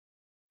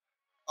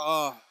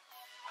Rsvp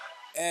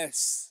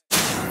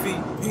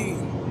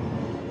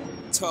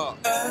talk.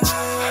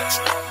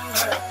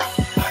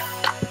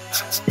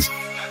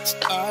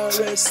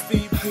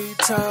 Rsvp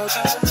talk.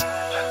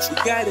 We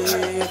got it.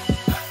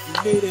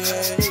 You need it.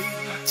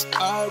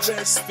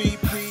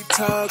 Rsvp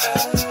talk.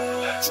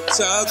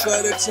 Talk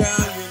of the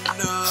town, you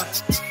know.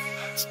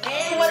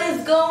 Hey, what is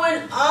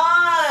going on?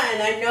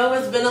 I know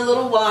it's been a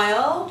little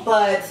while,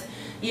 but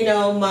you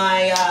know,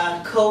 my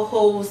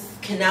co-host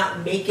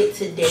cannot make it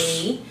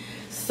today.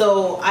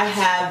 So I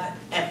have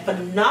a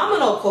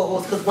phenomenal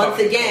co-host because once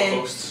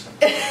again,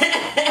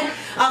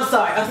 I'm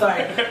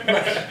sorry,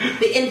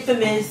 the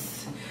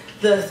infamous,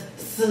 the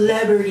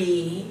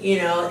celebrity, you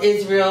know,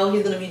 Israel.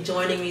 He's gonna be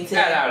joining me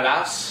today. Hello,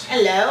 loves.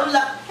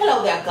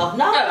 Hello there,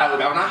 governor. Hello,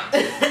 governor.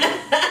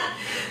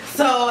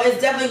 So it's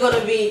definitely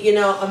gonna be, you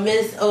know, a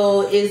Miss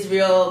O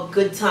Israel,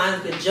 good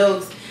times, good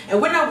jokes.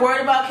 And we're not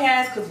worried about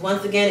Cass because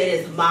once again, it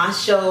is my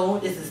show.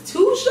 This is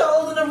 2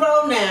 shows in a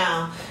row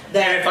now.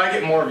 And if I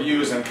get more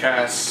views than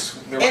Cass,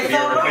 there might be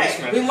a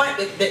replacement.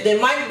 There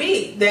might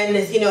be. Then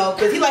it's, you know,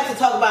 because he likes to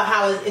talk about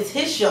how it's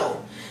his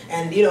show,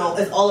 and you know,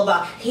 it's all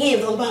about him,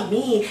 it's all about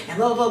me, and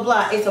blah blah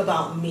blah. It's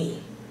about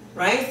me,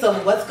 right? So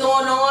what's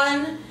going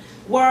on,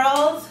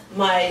 world?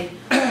 My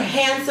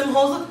handsome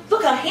host.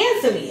 Look how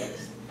handsome he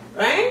is,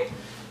 right?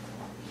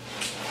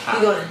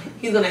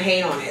 He's gonna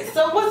hate on it.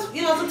 So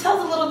so tell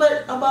us a little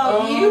bit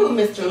about you,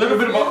 Mr. A little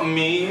bit about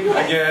me,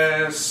 I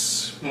guess.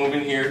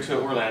 Moving here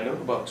to Orlando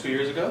about 2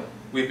 years ago.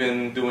 We've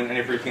been doing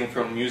everything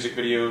from music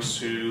videos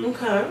to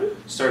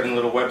starting a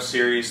little web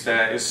series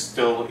that is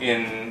still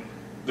in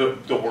the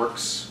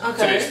works.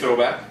 Today's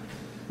throwback.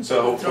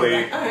 So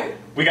hopefully,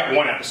 we got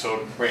 1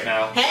 episode right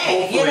now.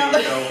 Hey,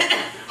 hopefully,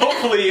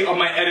 hopefully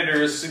my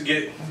editors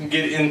get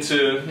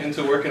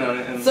into working on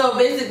it. And so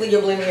basically,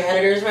 you're blaming your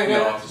editors right now?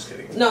 No, I'm just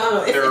kidding.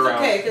 No, it's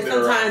okay because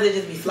sometimes they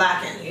just be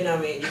slacking. You know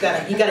what I mean?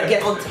 You gotta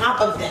get on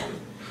top of them,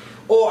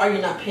 or are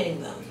you not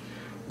paying them?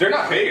 They're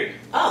not paid.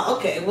 Oh,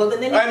 okay. Well,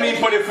 then.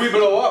 But if we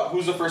blow up,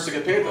 who's the first to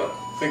get paid though?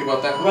 Think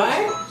about that.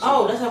 Right?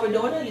 So, that's how we're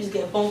doing it. You just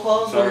get phone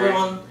calls when we're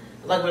on,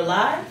 like we're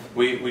live.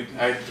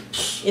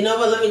 You know,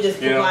 but let me just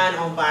put mine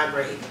on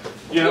vibrate.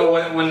 You know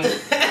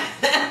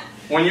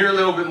when you're a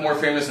little bit more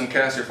famous than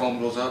Cass, your phone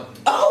blows up.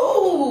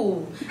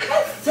 Oh,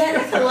 that's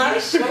a lot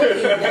of shade.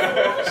 That's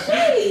a lot of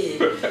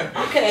shade.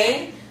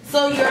 Okay,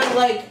 so you're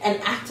like an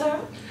actor.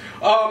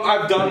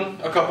 I've done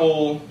a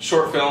couple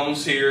short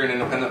films here and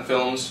independent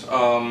films.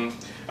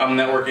 I'm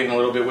networking a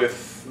little bit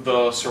with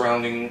the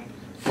surrounding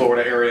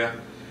Florida area,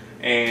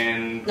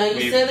 and now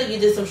you said that you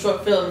did some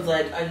short films.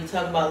 Like, are you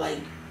talking about like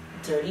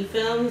dirty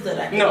films that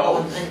I can go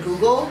and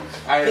Google?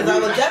 Because I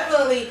would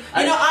definitely,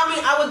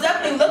 I would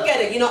definitely look at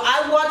it. You know,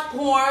 I watch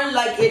porn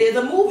like it is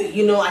a movie.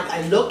 You know,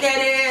 I look at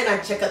it and I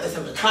check out the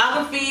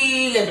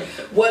cinematography and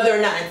whether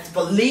or not it's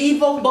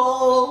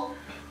believable.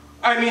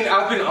 I mean,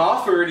 I've been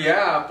offered,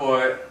 yeah,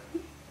 but.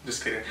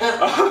 Just kidding.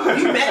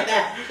 You meant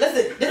that.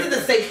 Listen, this is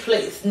a safe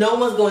place. No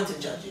one's going to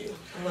judge you.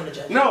 I'm going to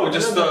judge you. No,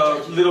 just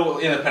the little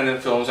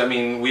independent films. I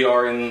mean, we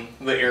are in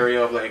the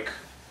area of like,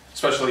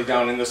 especially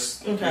down in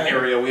this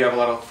area, we have a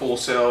lot of Full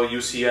Sail,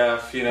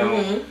 UCF, you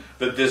know,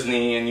 the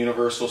Disney and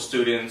Universal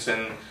students,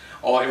 and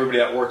everybody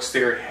that works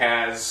there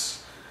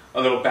has a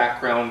little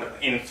background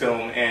in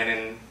film and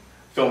in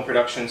film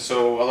production.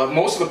 So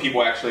most of the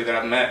people actually that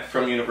I've met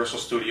from Universal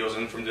Studios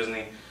and from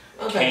Disney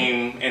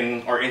came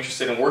and are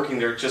interested in working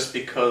there just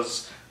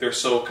because they're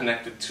so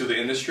connected to the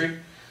industry.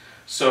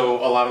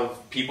 So a lot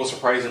of people,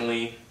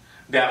 surprisingly,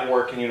 that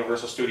work in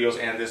Universal Studios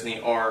and Disney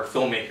are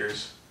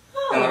filmmakers.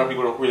 And a lot of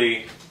people don't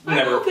really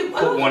never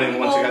put one and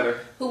one together.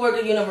 Who work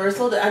at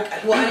Universal?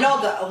 I know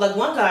like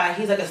one guy,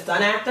 he's like a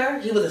stunt actor.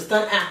 He was a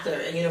stunt actor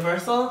at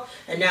Universal,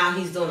 and now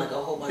he's doing like a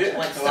whole bunch of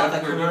like stuff,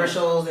 like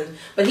commercials.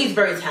 But he's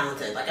very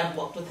talented. Like I've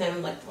worked with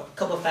him like for a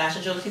couple of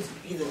fashion shows.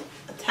 He's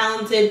a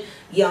talented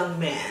young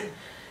man.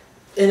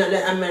 And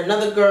I met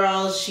another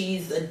girl.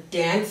 She's a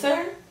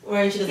dancer,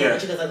 right? She does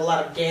like a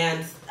lot of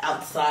dance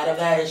outside of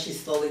that, and she's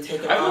slowly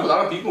taking on. I know a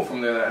lot of people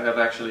from there that have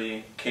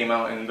actually came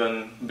out and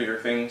done bigger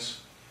things.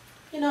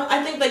 You know,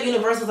 I think that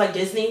Universal's like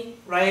Disney,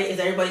 right?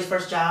 It's everybody's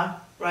first job,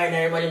 right? And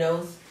everybody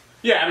knows.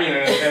 Yeah, I mean,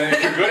 and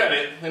if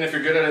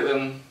you're good at it,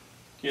 then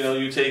you know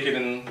you take it,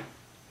 and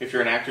if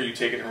you're an actor, you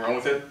take it and run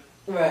with it.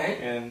 Right.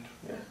 And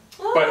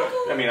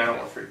I mean, I don't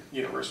work for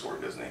Universal or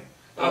Disney.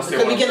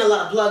 Because we get a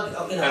lot of blood,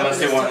 on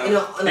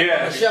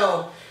the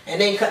show, and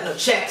they ain't cut no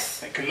checks.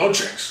 They cut no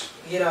checks.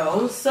 You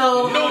know,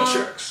 so no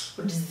checks.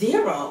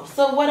 0.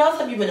 So what else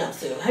have you been up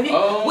to? Have you?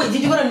 Wait,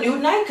 did you go to Nude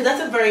Night? Because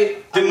that's a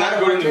very. Did not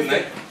go to Nude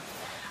Night.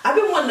 I've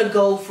been wanting to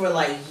go for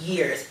like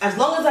years. As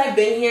long as I've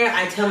been here,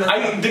 I tell myself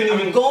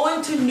I'm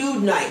going to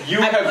Nude Night.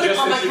 You have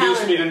just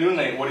introduced me to Nude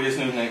Night. What is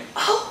Nude Night?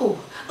 Oh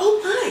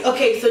my.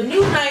 Okay, so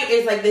Nude Night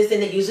is like this thing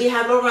that usually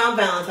happens around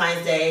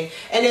Valentine's Day,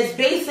 and it's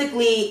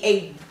basically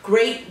a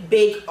great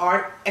big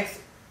art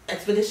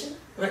expedition.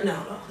 Right?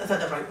 No, that's not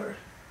the right word.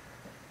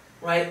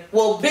 Right?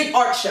 Well, big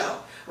art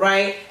show,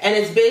 right? And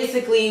it's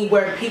basically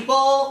where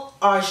people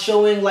are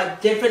showing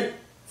like different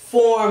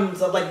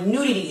forms of like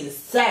nudity and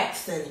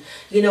sex, and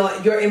you know,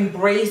 you're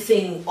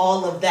embracing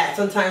all of that.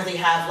 Sometimes they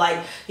have like,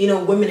 you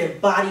know, women in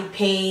body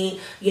paint,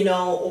 you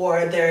know,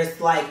 or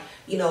there's like,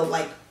 you know,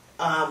 like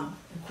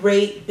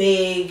great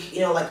big,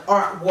 you know, like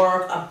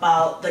artwork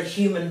about the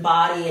human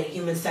body and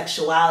human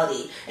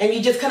sexuality, and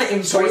you just kind of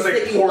embrace so it's like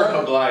it.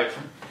 Pornhub Live.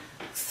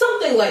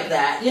 Something like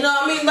that, you know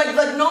what I mean? Like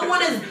no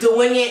one is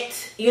doing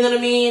it, you know what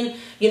I mean?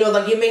 You know,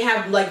 like you may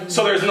have like...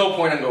 So there's no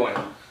point in going?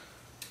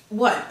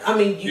 What? I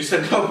mean... You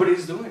said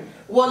nobody's doing it.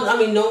 Well, I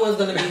mean, no one's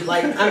going to be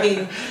like... I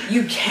mean,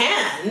 you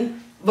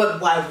can, but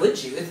why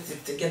would you?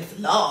 It's against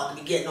the law to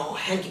be getting all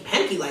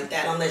hanky-panky like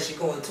that unless you're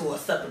going to a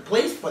separate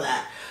place for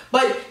that.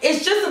 But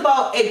it's just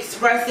about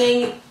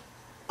expressing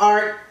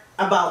art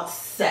about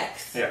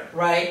sex,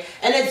 right?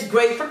 And it's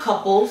great for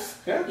couples.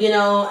 Yeah. You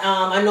know,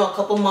 I know a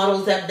couple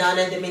models that have done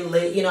it. I mean,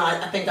 you know,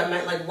 I think I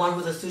met like one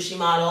who was a sushi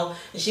model,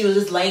 and she was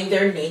just laying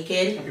there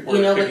naked. And people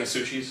were picking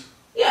sushis.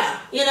 Yeah,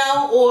 you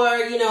know, or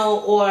and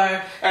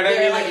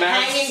they're like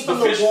hanging from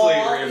the wall.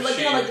 Like,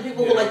 you know, like the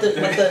people who like the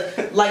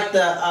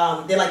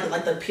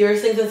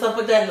piercings and stuff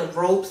like that, and the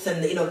ropes,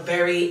 and the, you know,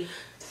 very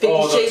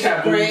 50 Shades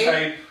of Grey.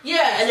 Type.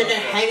 Yeah, and then they're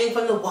hanging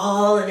from the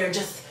wall, and they're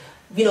just,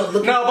 you know,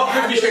 looking. No, but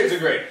 50 Shades of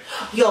Grey.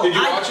 Yo, did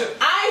you watch it?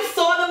 I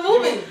saw the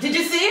movie. Did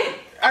you see it?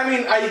 I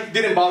mean, I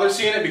didn't bother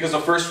seeing it because the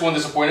first one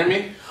disappointed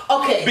me.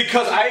 Okay.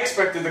 Because I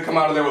expected to come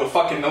out of there with a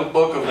fucking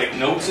notebook of like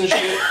notes and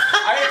shit.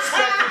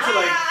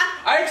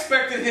 I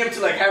expected him to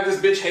like have this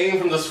bitch hanging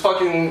from this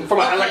fucking a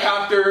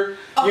helicopter.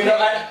 Okay. You know,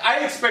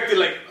 I expected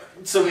like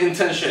some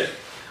intense shit.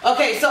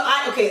 Okay, so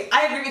I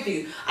agree with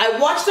you. I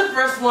watched the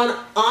first one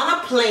on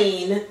a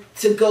plane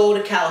to go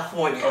to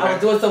California. Okay. I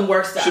was doing some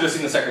work stuff. Should have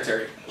seen The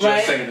Secretary.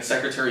 Right? Saying The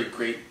Secretary,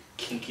 great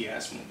kinky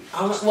ass movie.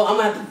 Well, I'm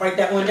gonna have to write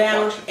that one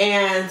down.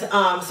 And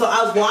so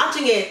I was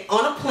watching it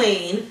on a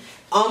plane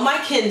on my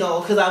Kindle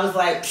because I was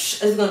like,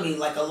 it's gonna be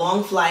like a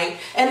long flight.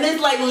 And this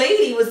like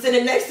lady was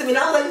sitting next to me, and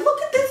I was like,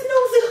 look at this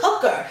nosy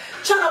hooker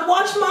trying to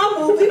watch my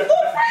movie for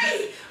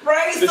free.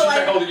 Right? Did so she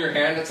like holding your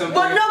hand at some point?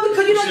 But no,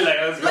 because you know,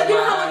 like you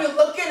know how when you're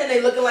looking and they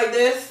looking like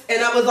this,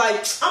 and I was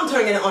like, I'm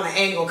turning it on an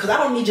angle because I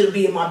don't need you to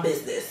be in my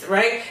business,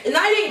 right? And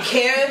I didn't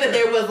care that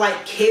there was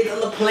like kids on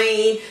the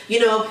plane, you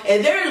know,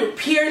 and they're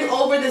peering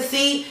over the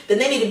seat, then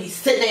they need to be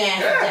sitting their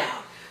ass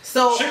down.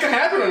 So shit can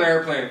happen on an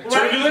airplane. Right?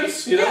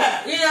 Turbulence, you know?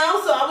 Yeah, you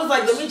know. So I was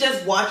like, let me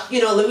just watch,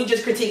 you know, let me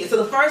just critique it. So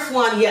the first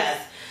one,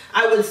 yes,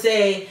 I would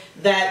say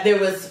that there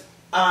was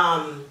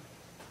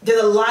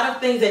there's a lot of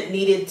things that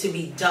needed to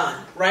be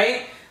done,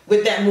 right?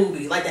 With that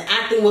movie, like the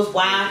acting was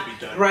whack,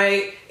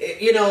 right?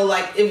 You know,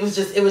 like it was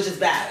just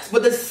bad.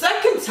 But the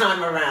second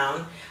time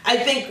around, I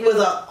think was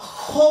a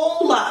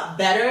whole lot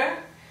better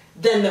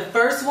than the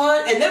first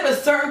one. And there were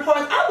certain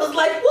parts I was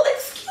like, well,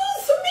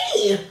 excuse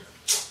me,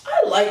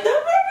 I like that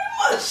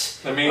very much.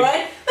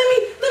 Right?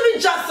 Let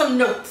me jot some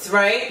notes,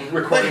 right?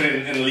 Record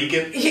it and leak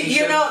it.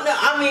 You know, no,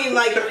 I mean,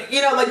 like,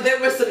 you know, like there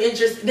was some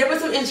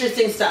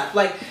interesting stuff.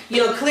 Like, you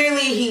know,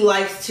 clearly he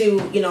likes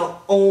to, you know,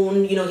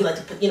 own, you know, he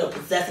likes to, you know,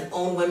 possess and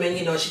own women.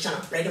 You know, she's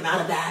trying to break him out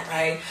of that,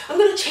 right? I'm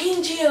gonna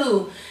change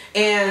you.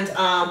 And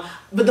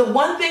but the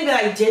one thing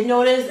that I did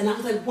notice, and I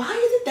was like, why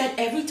is it that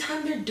every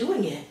time they're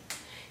doing it,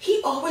 he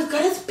always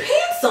got his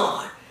pants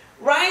on,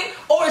 right?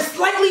 Or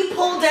slightly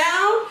pulled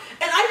down.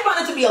 And I found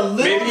it to be a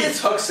little... Maybe he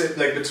tucks it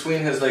like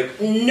between his like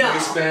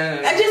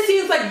waistband. It just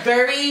seems like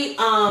very,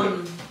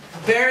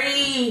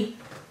 very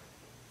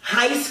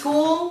high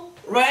school,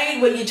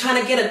 right? When you're trying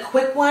to get a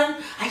quick one.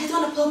 I just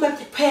want to pull my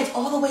pants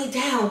all the way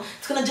down.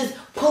 It's gonna just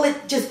pull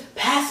it just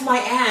past my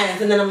ass,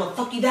 and then I'm gonna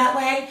fuck you that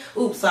way.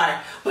 Oops, sorry.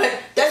 But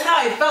that's how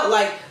I felt.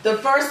 Like the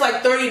first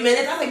like 30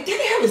 minutes, I was like, did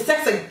they having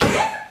sex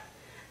again?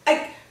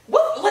 Like.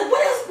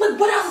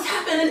 What else is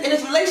happening in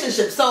this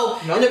relationship? So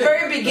in the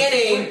very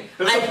beginning,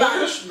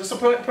 that's the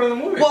point of the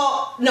movie.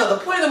 Well, no,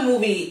 the point of the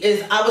movie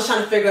is I was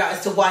trying to figure out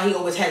as to why he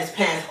always had his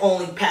pants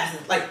only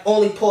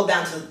pulled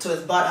down to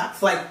his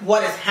buttocks. Like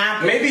what is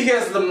happening? Maybe he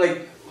has them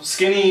like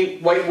skinny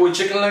white boy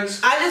chicken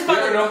legs. I just found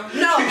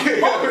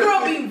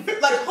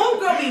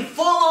homegirl be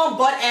full on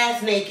butt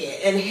ass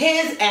naked, and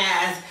his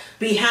ass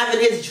be having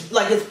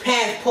his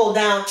pants pulled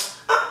down.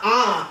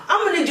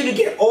 I'm gonna need you to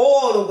get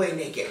all the way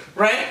naked,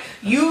 right?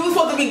 You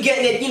supposed to be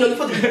getting it, you know, you're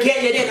supposed to be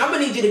getting it in. I'm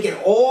gonna need you to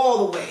get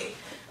all the way,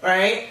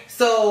 right?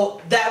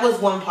 So that was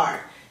one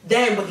part.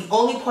 Then, but the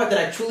only part that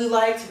I truly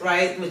liked,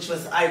 right, which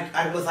was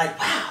I was like,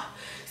 wow.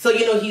 So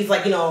you know, he's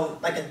like, you know,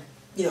 like a,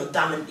 you know,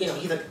 dominant, you know,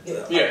 he's like, you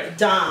know, like a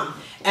dom.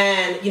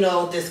 And, you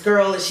know, this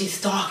girl, she's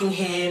stalking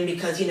him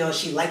because, you know,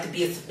 she liked to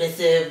be a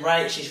submissive,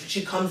 right?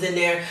 She comes in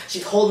there,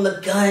 she's holding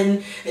a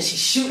gun, and she's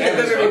shooting at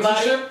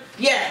everybody.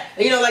 Yeah.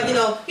 You know, like, you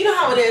know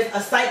how it is, a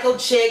psycho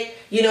chick,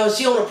 you know,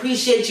 she don't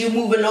appreciate you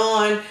moving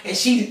on, and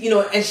she, you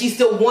know, and she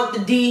still want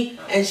the D,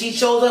 and she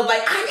shows up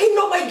like, I ain't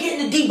nobody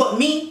getting the D but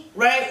me,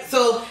 right?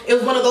 So it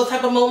was one of those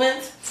type of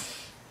moments.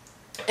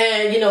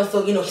 And,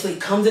 so he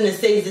comes in and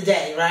saves the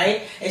day,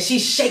 right? And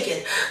she's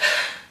shaking.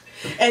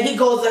 And he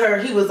goes to her,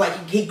 he was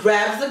like, he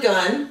grabs the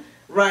gun,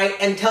 right?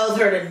 And tells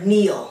her to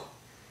kneel,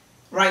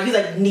 right? He's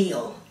like,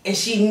 kneel. And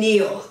she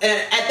kneels.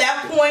 And at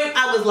that point,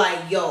 I was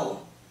like,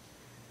 yo,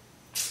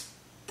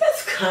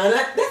 that's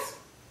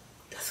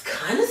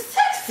kind of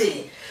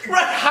sexy.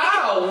 Right?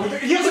 How?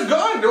 He has a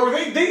gun, or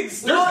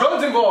there's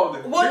guns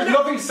involved. Well, there's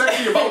nothing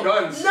sexy about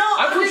guns. No,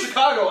 I'm from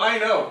Chicago. I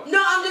know.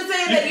 No, I'm just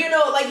saying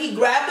that like he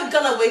grabbed the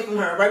gun away from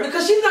her, right?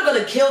 Because she's not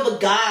gonna kill the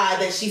guy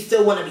that she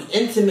still want to be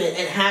intimate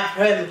and have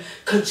him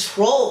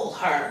control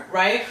her,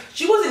 right?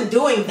 She wasn't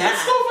doing that.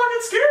 That's so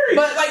fucking scary.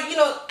 But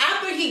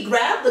after he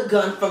grabbed the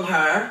gun from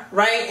her,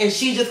 right, and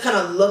she just kind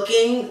of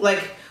looking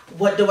like,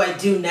 what do I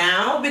do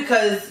now?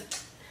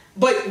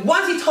 But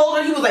once he told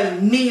her, he was like,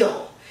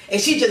 kneel. And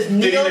she just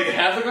kneeled. Did he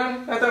have the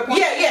gun at that point?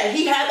 Yeah,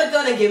 he had the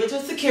gun and gave it to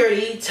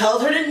security,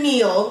 tells her to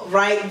kneel,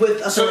 right,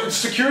 So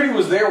security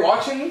was there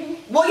watching?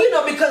 Well,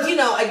 because,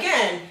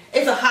 again,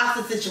 it's a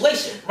hostile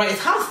situation, right? It's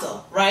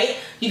hostile, right?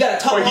 You gotta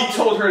talk Wait, he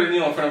told her to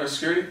kneel in front of his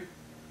security?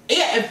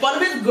 Yeah, in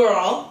front of his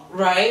girl,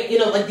 right? The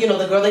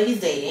girl that he's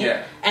dating.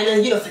 Yeah. And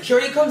then,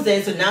 security comes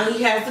in, so now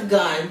he has the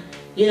gun,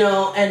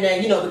 and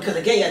then, because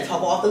again, you gotta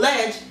talk off the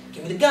ledge.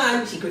 Give me the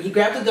gun. He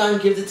grabs the gun,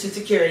 gives it to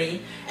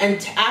security,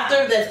 and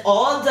after that's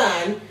all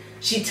done,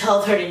 she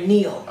tells her to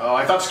kneel. Oh,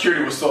 I thought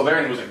security was still there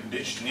and he was like,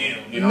 bitch,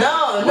 kneel.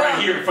 No. Right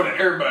here in front of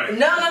everybody.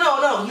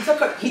 No.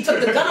 He took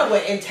the gun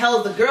away and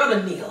tells the girl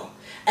to kneel.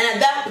 And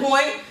at that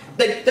point,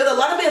 there's a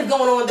lot of things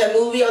going on with that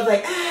movie. I was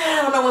like,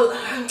 I don't know.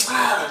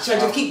 Should I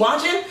just keep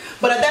watching?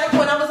 But at that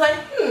point, I was like,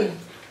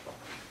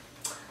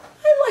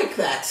 I like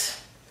that.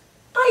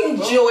 I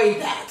enjoyed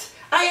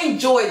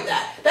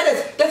that.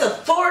 That's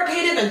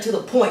authoritative and to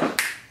the point.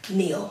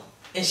 Kneel.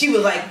 And she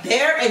was like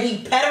there, and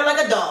he pet her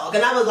like a dog.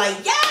 And I was like,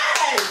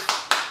 yes!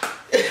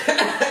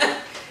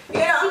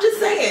 I'm just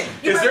saying.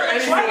 Is there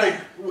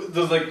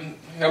anything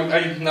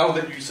now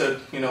that you said,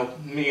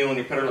 kneel and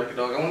you pet her like a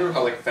dog, I wonder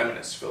how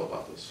feminists feel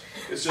about this.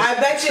 It's just, I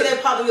bet you they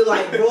probably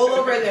roll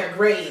over in their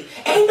grave.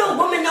 Ain't no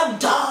woman, no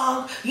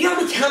dog. You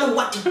don't be telling them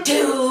what to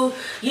do.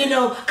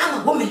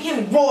 I'm a woman,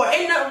 him roar.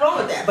 Ain't nothing wrong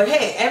with that. But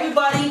hey,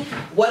 everybody,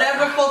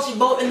 whatever folks you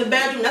both in the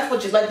bedroom, that's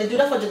what you like to do.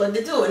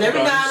 And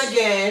every now and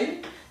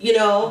again,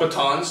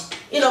 batons.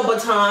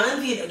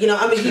 Batons. He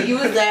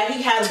used that.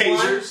 He had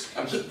tasers.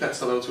 one.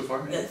 That's a little too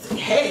far.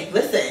 Hey,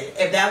 listen.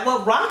 If that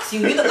what rocks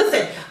you,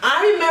 listen.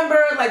 I remember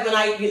when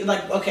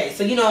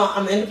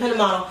I'm an independent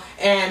model,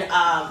 and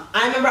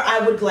I remember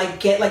I would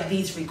get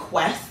these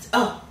requests.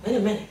 Oh, wait a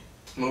minute.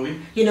 Movie.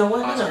 You know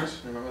what?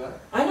 Oscars. Remember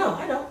that? I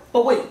know.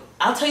 But wait,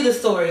 I'll tell you the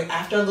story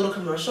after a little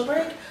commercial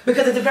break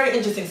because it's a very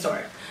interesting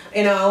story.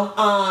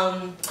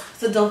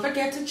 So don't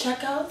forget to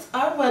check out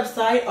our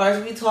website,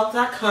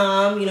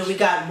 rsvtalk.com. We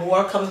got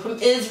more coming from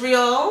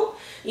Israel,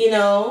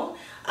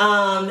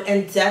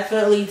 and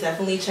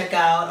definitely check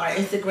out our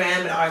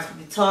Instagram at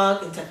Rsvp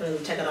Talk, and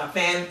definitely check out our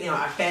fan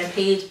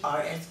page,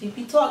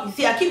 Rsvp Talk. You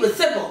see, I keep it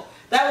simple.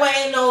 That way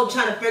ain't no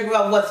trying to figure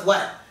out what's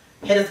what.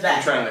 Hit us back.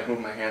 I'm trying to move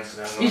my hands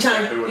down. You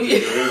trying to do what you do.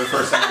 This is the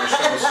first time on the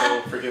show,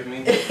 so forgive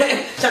me.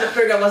 Trying to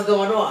figure out what's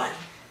going on.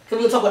 Because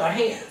we'll talk with our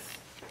hands.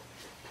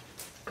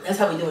 That's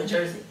how we do in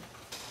Jersey.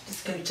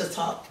 Just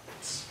talk.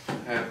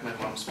 My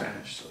mom's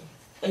Spanish, so.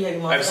 Oh, yeah, your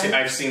mom's Spanish?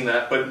 I've seen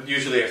that, but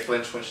usually I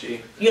flinch when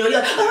she. You're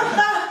like,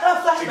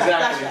 flashback,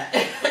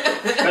 exactly.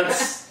 flashback.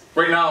 That's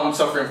right now. I'm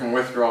suffering from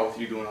withdrawal with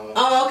you doing all that.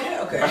 Oh,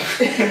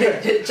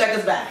 okay. Check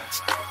us back.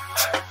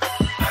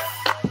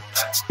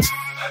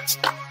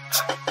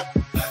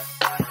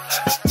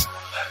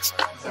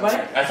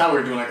 Right? I thought we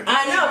were doing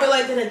I know. We're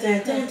like,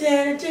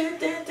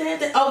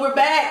 oh, we're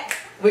back.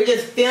 We're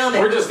just feeling it.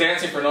 We're just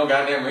dancing for no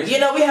goddamn reason.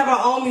 We have our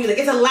own music.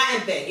 It's a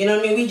Latin thing. You know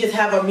what I mean? We just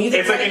have our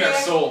music. It's in our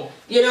soul.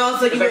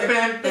 So it's there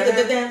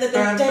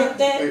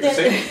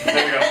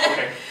you go.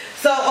 Okay.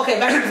 So,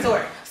 back to the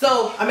story.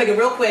 So, I'll make it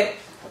real quick.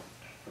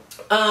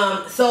 In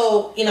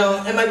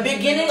my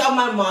beginning of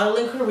my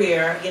modeling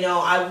career,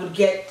 I would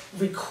get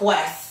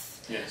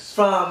requests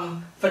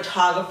from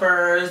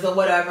photographers or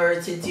whatever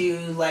to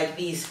do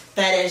these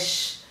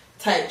fetish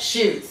type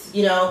shoots.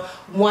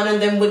 One of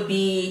them would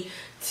be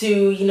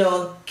to,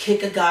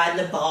 kick a guy in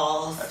the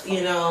balls,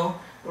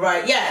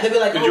 right? Yeah, they'd be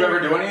like, Did you ever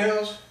do any of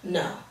those?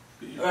 No.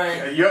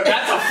 Right.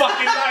 That's a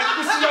fucking lie.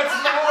 This is what's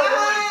more. Oh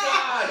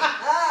my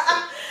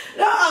god.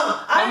 No.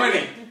 How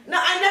many? No,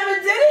 I never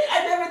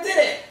did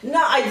it.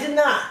 No, I did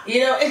not.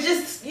 It's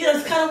just,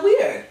 it's kind of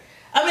weird.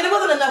 I mean, it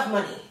wasn't enough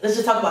money. Let's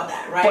just talk about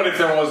that, right? But if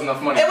there was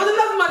enough money. It was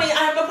enough money.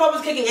 I have no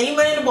problems kicking any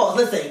money in the balls.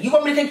 Listen, you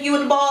want me to kick you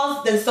in the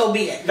balls? Then so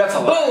be it. That's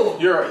a lot.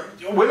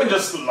 Boom. Women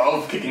just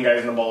love kicking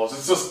guys in the balls.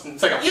 It's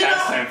like a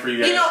pastime for you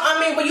guys.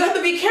 But you have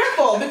to be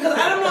careful because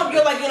I don't know if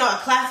you're a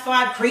class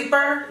 5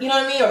 creeper, you know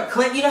what I mean? Or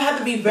Clint, you don't have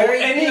to be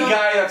very... any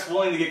guy that's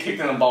willing to get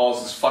kicked in the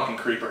balls is fucking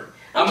creeper.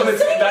 I'm just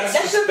saying, that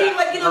should be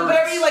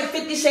very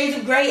 50 Shades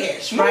of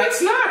Grey-ish, right? No,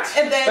 it's not.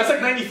 And then,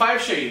 that's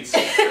 95 Shades.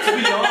 It's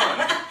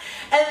beyond.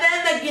 And then,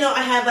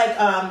 I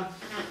had,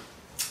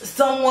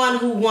 someone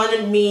who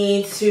wanted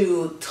me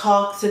to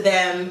talk to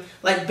them,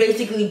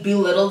 basically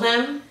belittle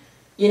them,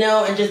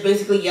 and just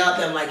basically yell at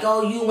them,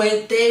 oh, you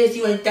ain't this,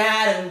 you ain't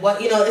that, and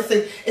what,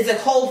 it's a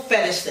whole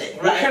fetish thing,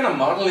 right? What kind of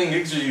modeling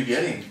gigs are you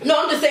getting?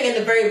 No, I'm just saying in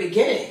the very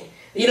beginning.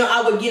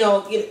 I would,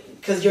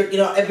 because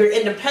if you're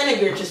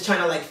independent, you're just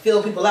trying to,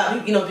 feel people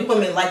out. People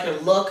may like your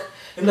look.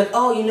 and be like,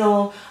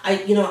 oh,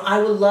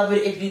 I would love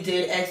it if you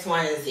did X,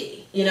 Y, and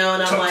Z. And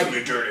I'm Talk like, to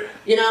me dirty.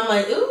 I'm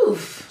like,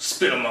 oof.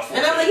 Spit on my forehead.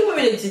 And I'm like, you want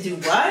me to do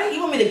what? You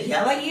want me to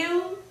yell at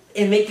you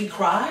and make you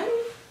cry?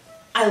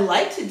 I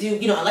like to do,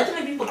 I like to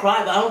make people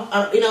cry, but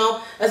I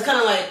don't, that's kind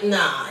of like,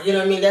 nah, you know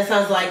what I mean? That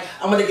sounds like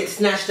I'm going to get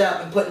snatched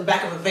up and put in the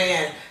back of a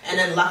van and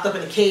then locked up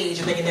in a cage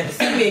and they can never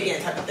see me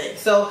again type of thing.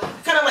 So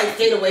I kind of like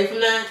stayed away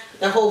from that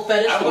whole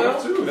fetish world.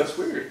 I would too, that's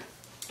weird.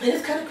 And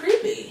it's kind of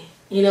creepy,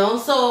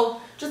 so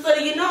just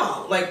letting you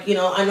know. Like,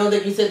 I know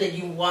that you said that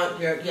you want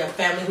your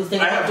family who's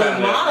thinking about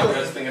doing modeling.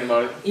 I was thinking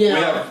about it. We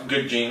have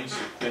good genes,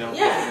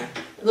 Yeah.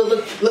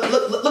 Look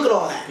at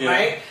all that,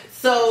 right?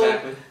 So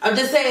exactly. I'm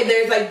just saying,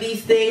 there's like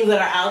these things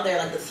that are out there,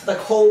 like this like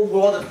whole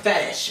world of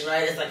fetish,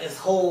 right? It's like this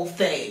whole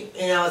thing,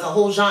 it's a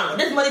whole genre.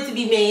 There's money to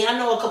be made. I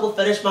know a couple of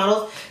fetish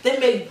models. They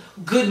make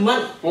good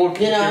money, but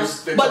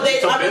it's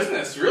a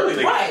business,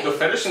 really. Right. The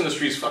fetish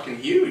industry is fucking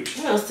huge.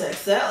 Sex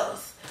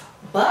sells.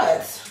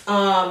 But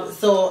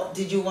so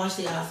did you watch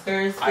the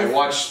Oscars? I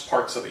watched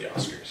parts of the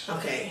Oscars.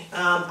 Okay.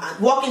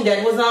 Walking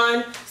Dead was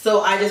on, so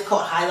I just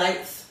caught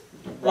highlights.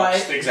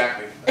 Right.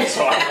 Exactly.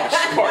 So I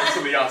watched parts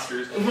of the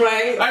Oscars.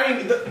 Right. I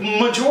mean, the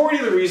majority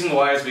of the reason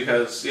why is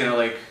because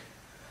I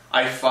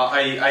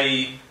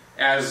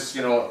as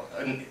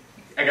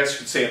I guess you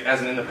could say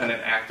as an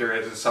independent actor,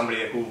 as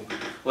somebody who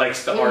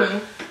likes the art,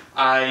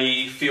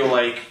 I feel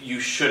like you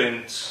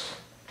shouldn't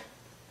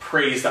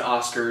praise the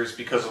Oscars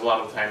because a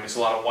lot of the time it's a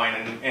lot of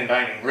wine and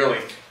dining. Really.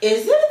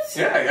 Is it?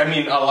 Yeah. I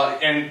mean, a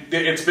lot, and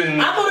it's been.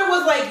 I thought it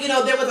was like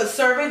there was a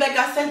survey that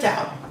got sent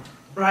out,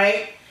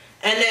 right?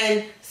 And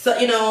then, so,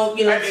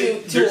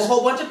 to a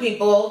whole bunch of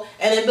people,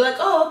 and then be like,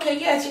 oh, okay,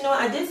 yes,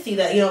 I did see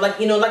that. Like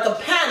a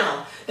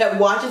panel that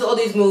watches all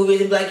these movies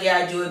and be like, yeah,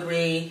 I do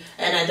agree,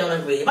 and I don't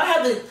agree. If I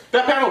have to...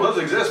 That panel does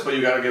exist, but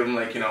you gotta give them,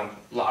 like,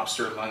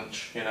 lobster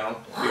lunch, You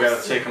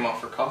gotta take them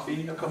out for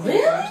coffee a couple of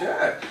times.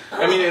 Yeah.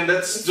 I mean, and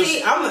that's just...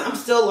 See, I'm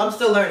still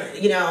learning, me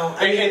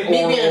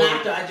being an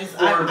actor, I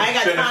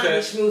got time to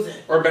be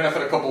schmoozing. Or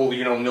benefit a couple,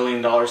 $1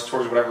 million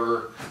towards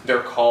whatever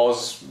their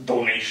cause,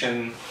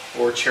 donation,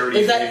 or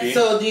charity. Is that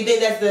so? Do you think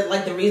that's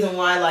the reason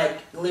why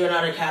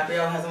Leonardo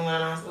DiCaprio hasn't won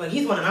an Oscar? Like,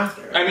 he's won an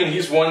Oscar. Right? I mean,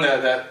 he's one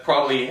that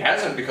probably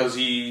hasn't because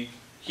he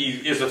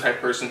is the type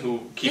of person who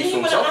keeps to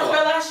himself. Didn't he win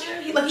an Oscar last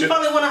year? He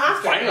finally won an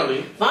Oscar.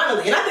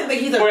 Finally, and I think that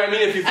he's a. Well, I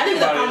mean, if you think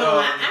about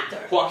it,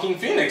 actor. Joaquin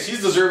Phoenix,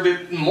 he's deserved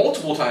it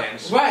multiple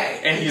times,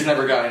 right? And he's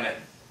never gotten it.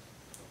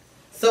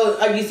 So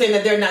are you saying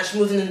that they're not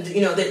schmoozing? And,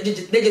 they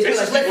just feel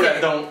like, people that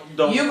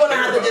don't. You're gonna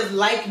have to just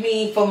like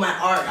me for my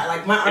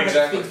art. My art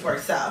speaks for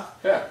itself.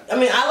 Yeah.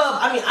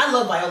 I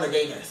love Viola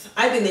Davis.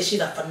 I think that she's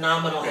a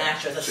phenomenal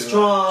actress. She's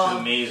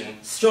amazing.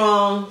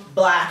 Strong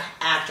black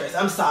actress.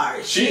 I'm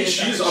sorry.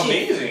 She's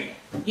amazing.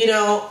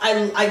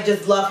 I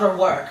just love her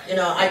work.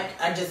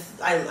 I just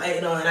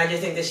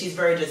think that she's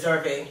very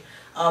deserving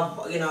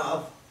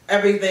of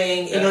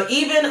everything. Yeah.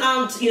 Even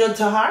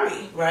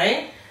Tahari,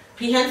 right?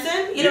 P.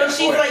 Henson,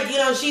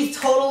 she's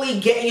totally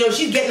getting,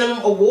 she's getting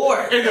them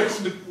awards. And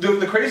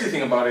the crazy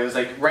thing about it is,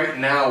 right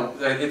now,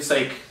 it's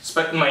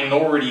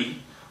minority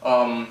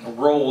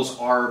roles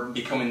are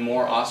becoming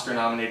more Oscar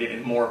nominated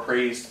and more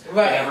praised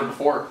than ever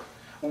before,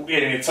 and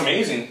it's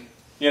amazing.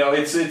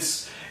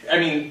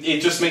 It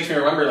just makes me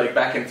remember,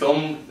 back in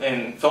film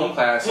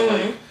class,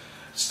 and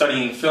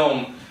studying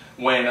film,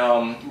 when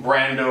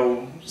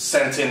Brando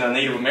sent in a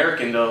Native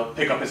American to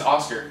pick up his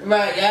Oscar.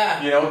 Right.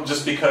 Yeah.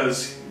 Just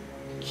because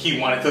he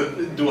wanted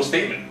to do a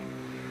statement,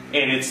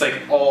 and it's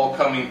all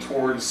coming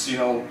towards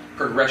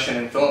progression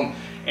in film.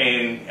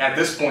 And at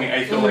this point,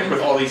 I feel like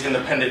with all these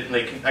independent,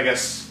 I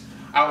guess,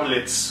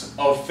 outlets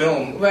of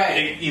film,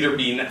 it either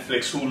be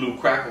Netflix, Hulu,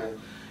 Crackle,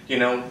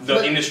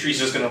 the industry's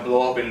just gonna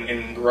blow up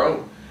and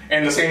grow.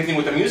 And the same thing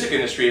with the music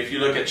industry. If you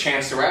look at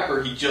Chance the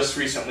Rapper, he just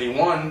recently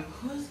won.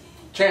 Who is he?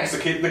 Chance, the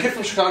kid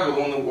from Chicago, the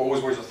one who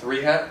always wears a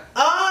 3 hat.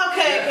 Oh,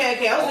 okay.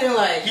 I was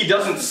thinking he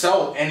doesn't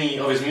sell any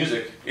of his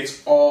music.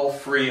 It's all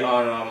free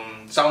on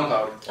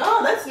SoundCloud.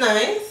 Oh, that's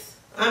nice.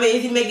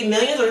 Is he making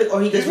millions,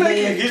 or he just he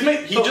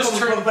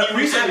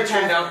recently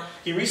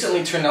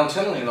turned down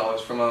 $10 million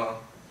from an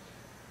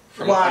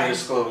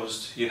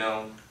undisclosed,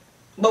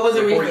 what was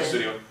the recording reason?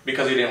 studio,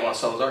 because he didn't want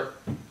to sell his art.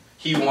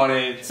 He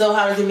wanted. So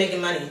how is he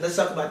making money? Let's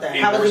talk about that.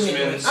 How is he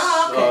making money?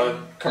 Oh, okay.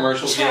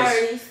 Commercials. He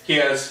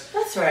has.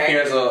 That's right. He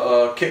has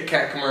a Kit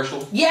Kat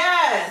commercial.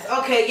 Yes.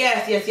 Okay.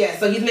 Yes.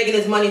 So he's making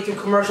his money through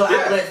commercial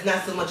outlets,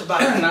 not so much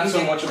about. Not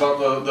so much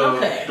about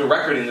the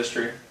record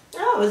industry.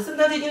 Oh, it's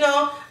another.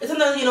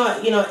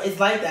 It's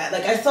like that.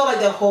 I saw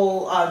the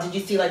whole. Did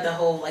you see the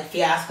whole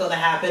fiasco that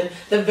happened?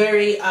 The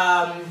very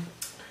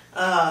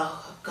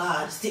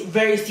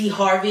very C.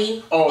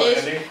 Harvey. Oh,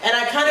 and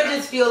I kind of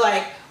just feel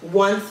like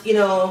once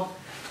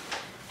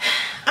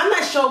I'm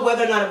not sure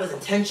whether or not it was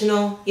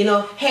intentional.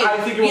 Hey, I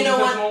think it was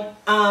intentional.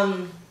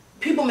 What?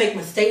 People make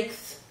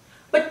mistakes,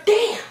 but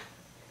damn,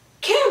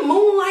 can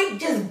Moonlight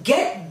just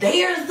get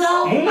theirs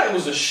though? Moonlight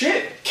was a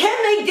shit. Can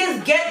they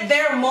just get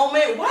their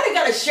moment? Why they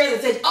gotta share the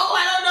stage? Oh,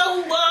 I don't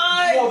know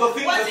why. Well, the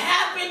thing what's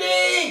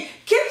happening?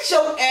 Get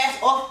your ass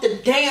off the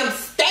damn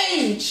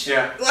stage.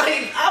 Yeah.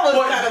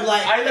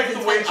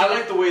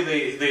 like the way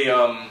they're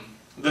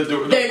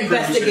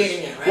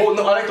investigating it, right? Well,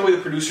 no, I like the way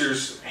the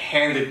producers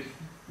handed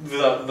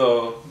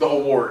the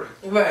award.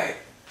 Right.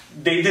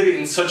 They did it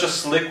in such a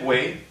slick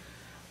way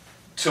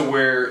to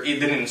where it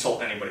didn't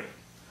insult anybody.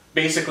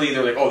 Basically,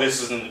 they're like, "Oh,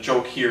 this isn't a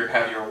joke. Here,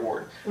 have your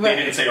award." Right.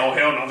 They didn't say, "Oh,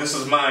 hell no, this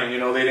is mine." You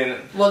know, they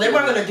didn't. Well, they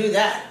weren't going to do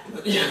that.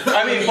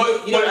 I mean,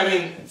 but I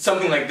mean,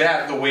 something like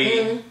that, the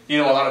way you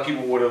know, a lot of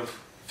people would have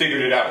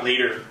figured it out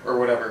later or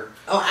whatever.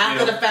 Oh,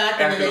 after the fact.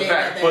 After the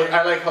fact. But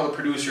I like how the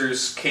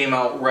producers came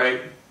out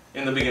right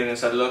in the beginning and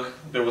said, "Look,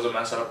 there was a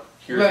mess up.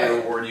 Here's your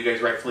award. You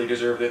guys rightfully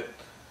deserved it."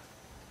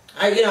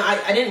 I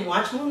didn't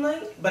watch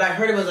Moonlight, but I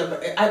heard it was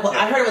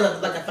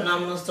like a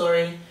phenomenal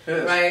story,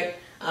 right?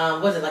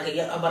 Was it like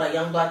about a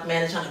young black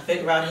man trying to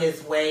figure out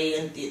his way,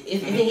 and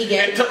he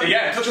gets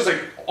it touches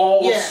like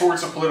all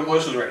sorts of political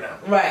issues right now.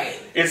 Right.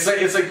 It's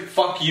like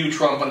fuck you,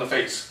 Trump, on the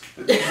face.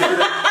 It is.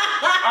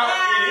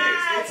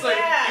 It's like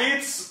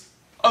it's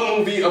a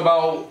movie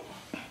about.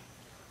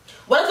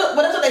 What is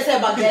what they say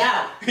about Get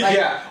Out? Like,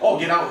 yeah. Oh,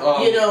 Get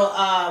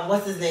Out.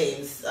 What's his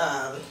name?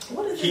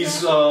 What is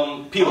his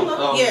name?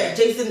 Peele. Yeah,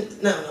 Jason.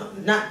 No,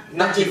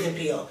 not Jason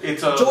Peele.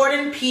 It's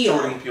Jordan Peele.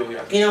 Jordan Peele.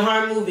 Yeah. In a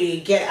horror movie,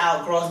 Get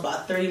Out grossed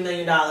about $30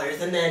 million,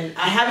 and then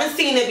I haven't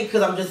seen it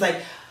because I'm just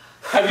like.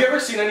 Have you ever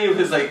seen any of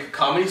his like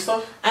comedy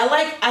stuff? I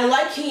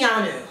like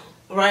Keanu.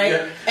 Right,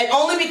 and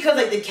only because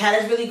like the cat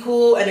is really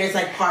cool, and there's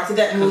like parts of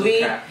that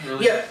movie.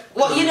 Really? Yeah,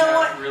 well, you know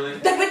what? Really?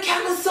 The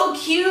cat was so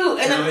cute, and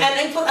really?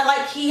 and I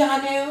like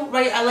Keanu,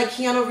 right? I like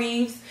Keanu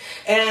Reeves,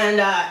 and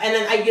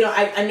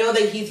then I know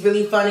that he's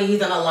really funny. He's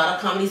done a lot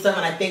of comedy stuff,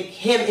 and I think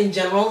him in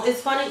general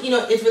is funny. You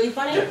know, it's really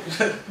funny. Yeah.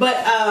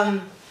 But I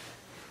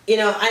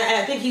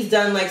think he's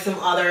done like some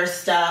other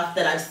stuff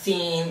that I've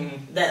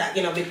seen that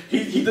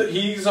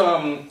he's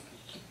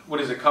what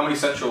is it? Comedy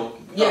Central.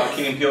 Yes.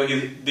 Key and Peele.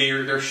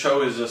 Their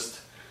show is just.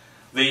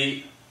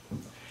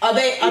 Are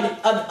they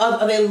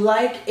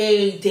like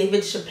a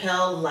David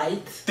Chappelle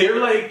light? They're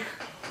like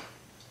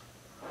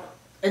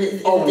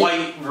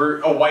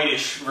a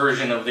whitish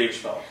version of David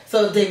Chappelle.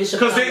 So David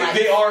Chappelle because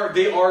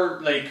they are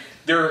like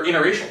they're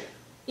interracial.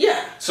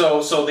 Yeah.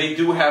 So they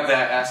do have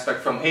that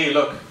aspect from hey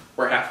look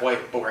we're half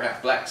white but we're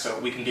half black so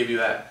we can give you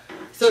that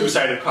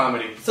two-sided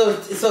comedy. So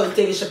it's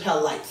David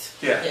Chappelle light.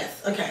 Yeah.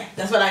 Yes. Okay.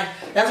 That's what I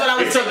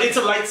was. It's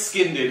a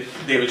light-skinned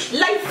David Chappelle.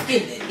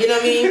 Light-skinned. You know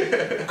what I mean?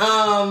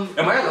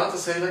 Am I allowed to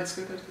say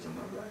light-skinned because I'm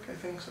not black? I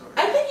think so.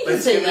 I think you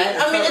can say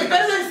that. I mean, it's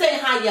better than saying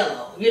high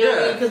yellow. You know what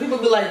I mean? Because people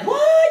be like,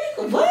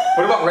 what?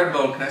 What about red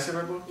bone? Can I say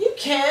red bone? You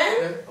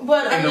can,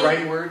 but in the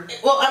right word.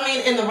 Well, I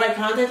mean, in the right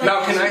context.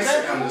 Now, can I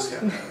say? I'm just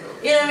kidding.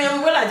 You know what I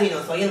mean? We're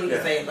Latinos, so you know we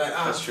can say it, but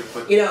that's true.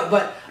 But,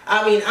 but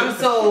I mean, I'm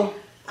so.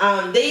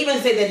 They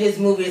even say that his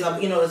movies,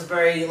 is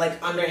very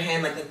like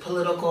underhand, like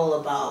political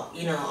about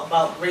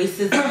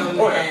racism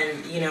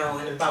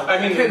and about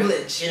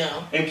privilege,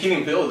 In Key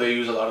and Peele, they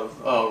use a lot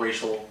of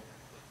racial.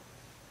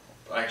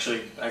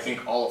 Actually, I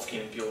think all of Key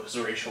and Peele is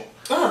racial.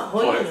 Oh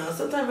well,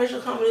 sometimes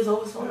racial comedy is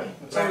always funny.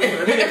 I mean,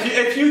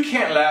 if you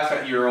can't laugh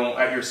at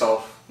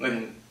yourself,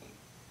 then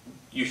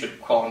you should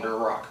crawl under a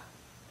rock.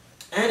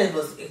 And it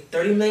was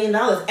 $30 million,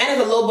 and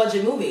it's a low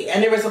budget movie,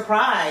 and they were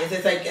surprised.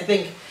 It's like I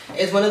think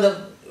it's one of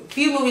the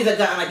few movies that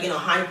got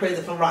high praise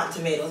from Rotten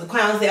Tomatoes.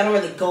 Quite honestly, I don't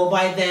really go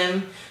by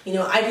them.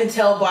 I can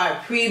tell by a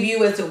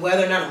preview as to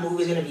whether or not a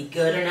movie is going to be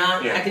good or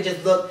not. Yeah. I could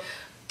just look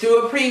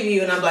through a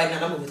preview and I'm like, no,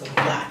 that movie's going to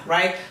be black,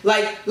 right?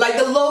 Like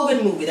the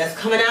Logan movie that's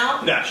coming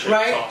out,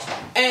 right? Awesome.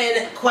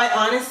 And quite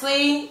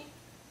honestly,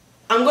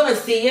 I'm going to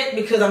see it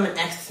because I'm an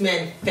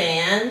X-Men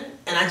fan,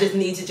 and I just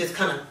need to just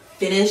kind of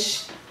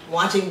finish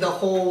watching the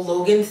whole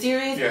Logan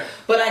series. Yeah.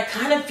 But I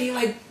kind of feel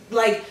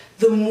like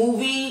the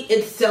movie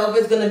itself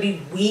is going to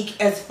be weak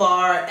as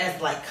far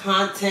as like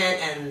content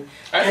and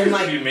I think it's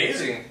going to be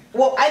amazing.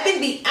 Well, I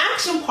think the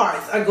action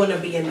parts are going to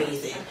be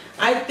amazing.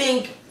 I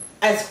think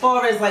as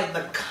far as like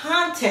the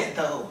content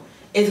though,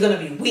 it's going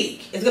to be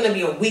weak. It's going to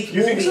be a weak movie.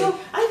 You think so?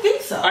 I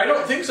think so. I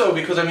don't think so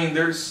because I mean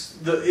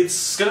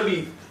it's going to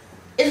be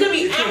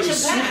action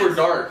super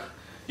dark,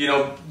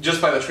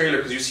 just by the trailer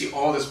because you see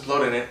all this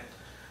blood in it.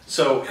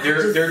 So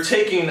they're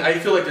taking. I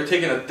feel like they're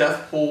taking a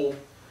Deathpool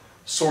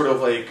sort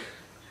of like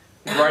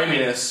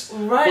griminess.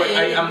 Right.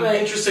 But I'm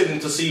interested in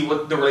to see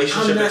what the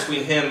relationship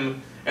between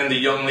him and the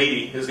young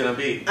lady is going to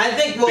be. I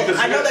think. Well, because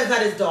I know that's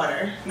not his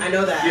daughter. I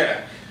know that.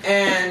 Yeah.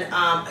 And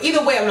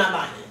either way, I'm not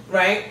buying it.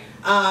 Right.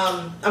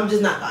 I'm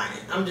just not buying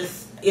it.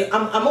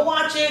 I'm gonna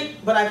watch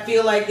it, but I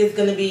feel like it's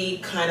gonna be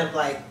kind of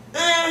like,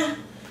 and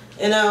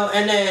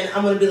then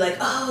I'm gonna be like,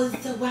 oh,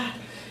 it's so whack.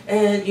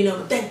 And,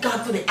 thank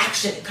God for the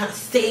action. It kind of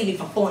saved me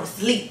from falling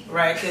asleep,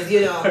 right? Because,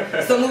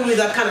 some movies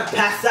I kind of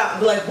pass out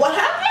and be like, what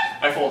happened?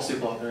 I fall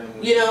asleep all during the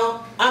movie.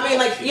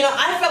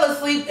 I fell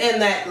asleep in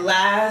that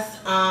last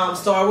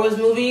Star Wars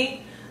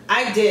movie.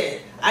 I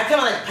did. I kind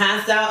of like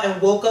passed out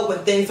and woke up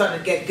when things started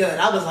to get good.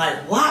 I was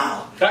like,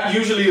 wow. That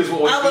usually is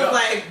what wakes me up.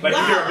 Like, wow. You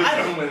hear a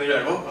big boom and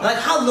you're like, oh. Like,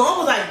 how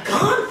long was I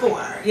gone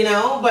for?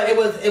 But it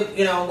was,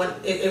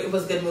 it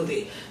was a good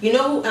movie. You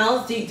know who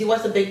else? Do you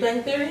watch The Big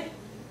Bang Theory?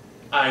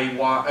 I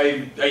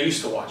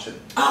used to watch it.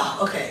 Oh,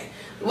 okay.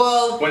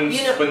 Well,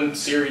 when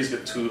series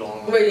get too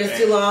long. Wait, it's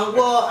too long.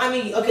 Well, I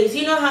mean, okay, so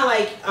you know how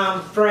like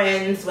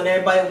Friends, when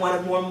everybody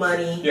wanted more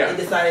money, they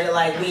decided to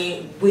like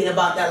we ain't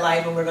about that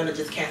life and we're gonna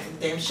just cancel the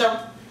damn show.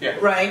 Yeah.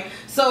 Right.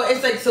 So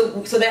it's like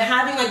so they're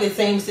having like the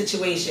same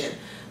situation.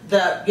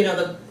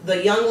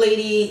 The young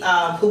lady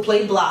who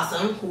played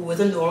Blossom, who was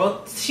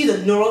she's a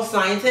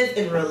neuroscientist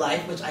in real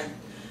life, which I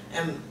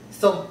am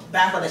so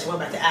baffled that she went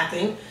back to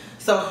acting.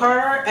 So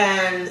her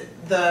and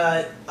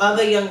the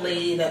other young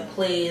lady that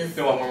plays.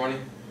 They want more money?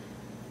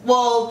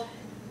 Well,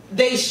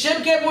 they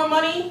should get more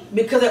money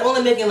because they're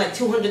only making like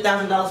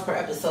 $200,000 per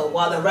episode,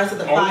 while the rest of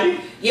the only?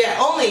 five. Yeah,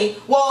 only.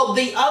 Well,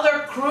 the other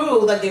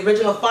crew, like the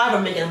original 5,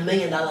 are making $1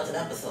 million an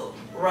episode,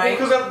 right?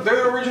 Well, because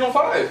they're the original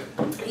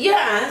 5.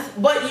 Yes,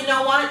 but you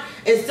know what?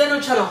 Instead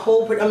of trying to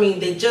hold, I mean,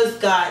 they just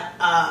got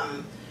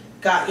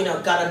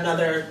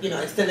another,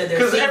 extended their season.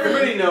 Because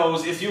everybody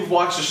knows if you've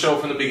watched the show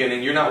from the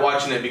beginning, you're not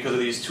watching it because of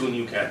these 2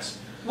 new cats.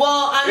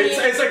 Well, I mean,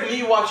 it's like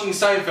me watching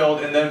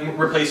Seinfeld and then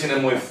replacing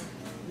them with.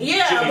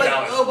 Yeah,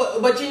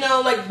 but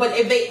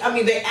if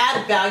they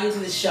add value to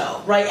the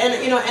show, right? And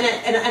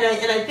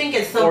I think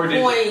at some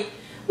point,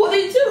 well,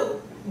 they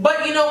do.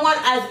 But you know what?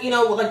 As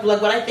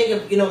like what I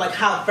think of, like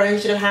how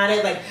Friends should have had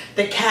it. Like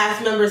the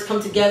cast members come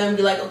together and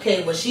be like,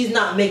 okay, well, she's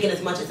not making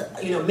as much as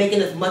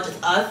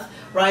as us,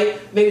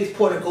 right? Maybe it's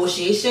poor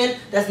negotiation.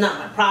 That's not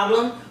my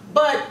problem.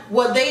 But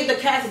what the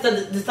cast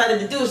decided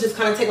to do is just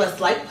kind of take a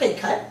slight pay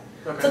cut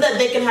so that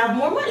they can have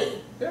more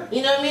money. Yeah.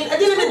 You know what I mean? At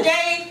the end of the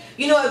day.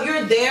 If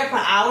you're there for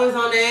hours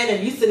on end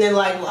and you sitting there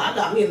like, well, I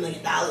got me $1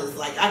 million,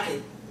 like I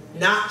could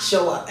not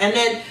show up, and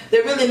then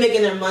they're really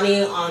making their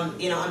money on on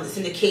the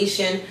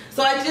syndication.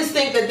 So I just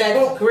think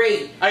that's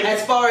great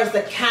as far as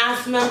the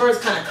cast members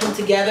kind of come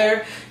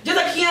together, just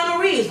like Keanu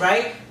Reeves,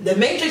 right? The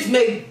Matrix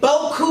made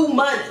beaucoup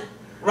money,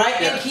 right?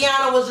 Yeah. And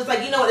Keanu was just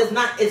like,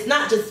 it's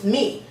not just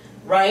me,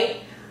 right?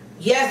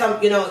 Yes,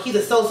 he's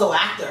a so-so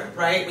actor,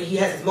 right? But he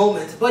has his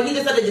moments. But he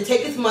decided to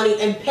take his money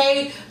and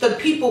pay the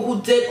people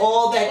who did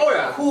all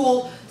that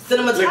cool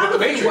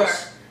cinematography work.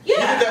 Yeah.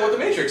 He did that with The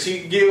Matrix.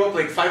 He gave up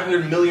like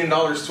 $500 million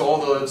to all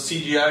the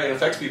CGI and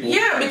effects people.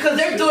 Yeah, because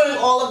they're doing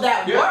all of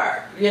that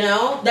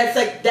work, That's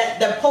like,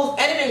 that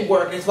post-editing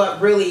work is what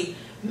really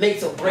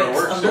makes or breaks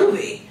a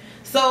movie.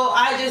 So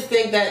I just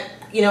think that,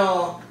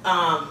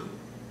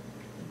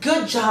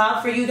 good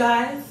job for you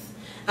guys.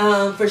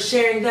 For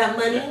sharing that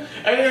money. Yeah.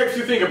 And if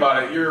you think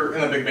about it, you're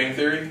in The Big Bang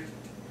Theory.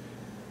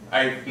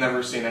 I've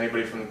never seen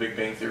anybody from The Big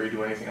Bang Theory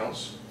do anything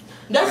else.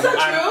 That's not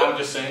true. I'm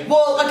just saying.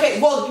 Well, okay.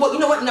 Well, you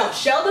know what? No,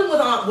 Sheldon was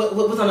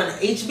on an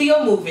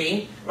HBO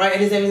movie, right?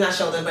 And his name is not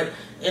Sheldon, but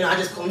I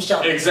just call him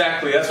Sheldon.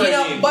 Exactly. That's what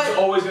I mean. He's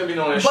always going to be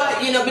known as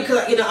Sheldon. But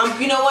because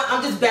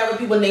I'm just bad with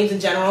people's names in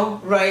general,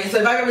 right? So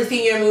if I've ever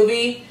seen your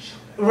movie.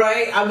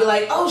 Right, I'll be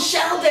like, "Oh,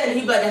 Sheldon."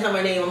 He'd be like, "That's not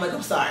my name." I'm like,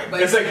 "I'm sorry," but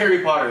it's like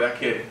Harry Potter, that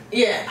kid.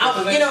 Yeah, I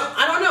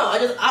don't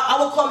know. I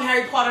will call him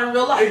Harry Potter in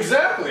real life.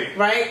 Exactly.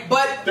 Right,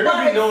 but they're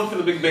gonna be known for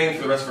The Big Bang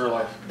for the rest of their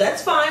life.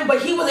 That's fine,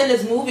 but he was in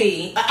this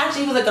movie.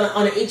 Actually, he was like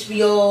on an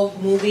HBO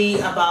movie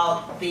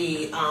about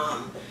the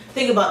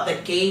about the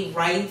gay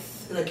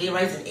rights and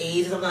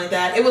AIDS or something like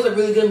that. It was a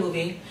really good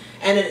movie.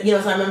 And then,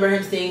 so I remember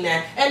him seeing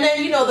that. And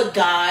then, the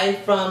guy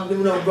from,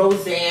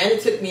 Roseanne.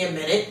 It took me a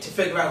minute to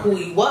figure out who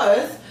he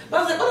was. But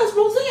I was like, oh, that's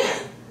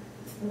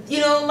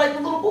Roseanne. Like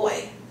the little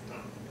boy.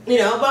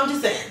 But I'm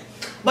just saying.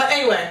 But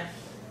anyway,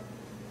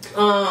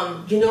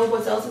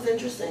 what else is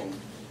interesting?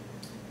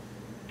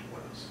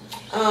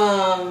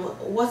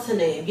 What's her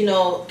name?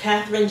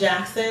 Katherine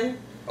Jackson.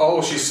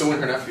 Oh, she's suing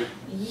her nephew.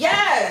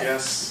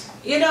 Yes.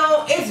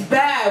 It's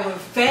bad with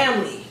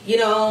family. You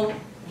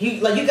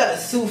gotta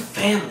sue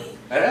family.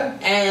 Yeah.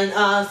 And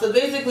so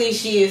basically,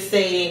 she is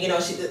saying,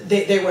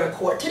 they were in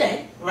court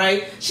today,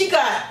 right? She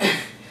got.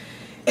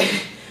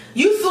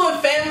 You suing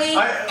family,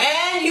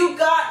 and you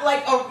got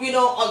like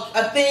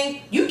a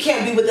thing. You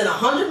can't be within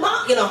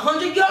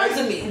 100 yards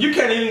of me. You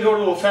can't even go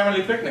to a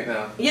family picnic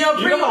now.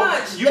 Pretty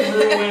much. You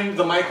ruined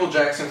the Michael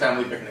Jackson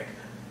family picnic.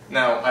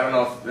 Now I don't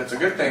know if that's a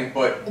good thing,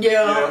 but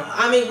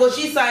I mean, well,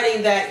 she's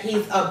citing that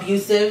he's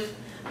abusive.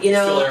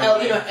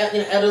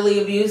 Elderly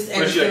abuse,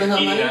 and stealing her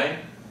money.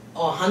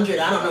 Or 100.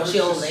 I don't know. She's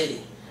an old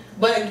lady,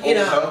 but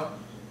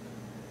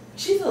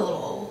she's a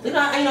little old.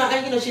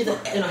 She's a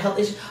health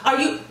issue.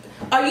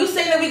 Are you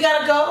saying that we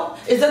gotta go?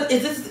 Is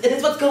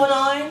this what's going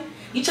on?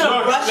 You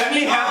trying to rush me? Let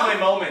me have my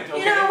moment.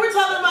 Okay? We're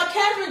talking about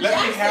Katherine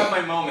Jackson. Let me have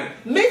my moment.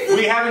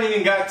 We haven't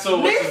even got to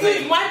what's his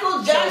name?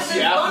 Michael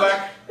Jackson. Chelsea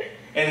Affleck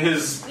and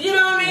his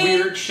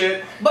weird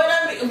shit. But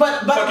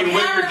fucking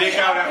whip your dick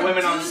out at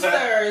women on set.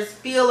 Producers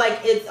feel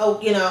like it's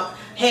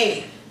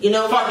hey,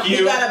 fuck you.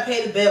 We gotta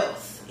pay the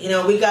bills.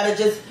 We gotta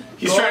just.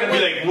 He's trying to be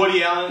like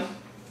Woody Allen.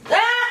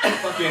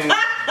 Fucking.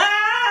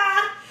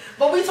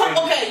 But we talk.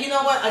 Okay, you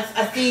know what?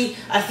 I see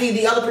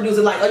the other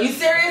producer like, are you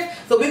serious?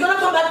 So we're gonna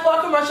come back for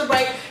our commercial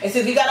break, and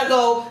since we gotta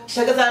go,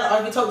 check us out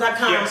at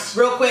rvtalk.com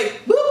real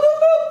quick. Boop, boop,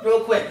 boop, real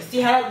quick. You see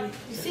how?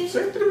 You see?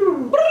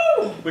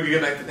 We can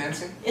get back to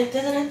dancing.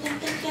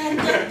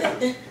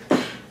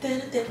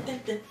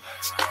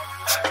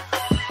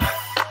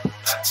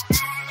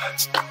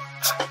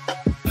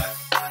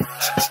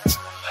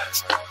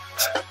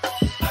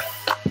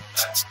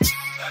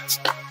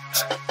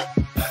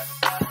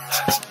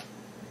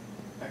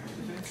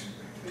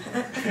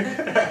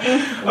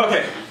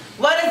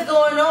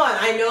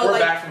 I know. We're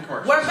like, back from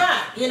commercials. We're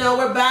back. You know,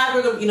 we're back.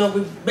 We're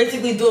we're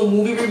basically doing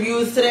movie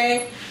reviews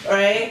today,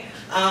 right?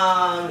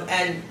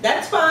 And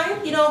that's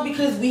fine, you know,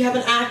 because we have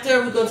an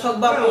actor. We're gonna talk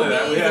about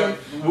movies. We have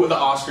the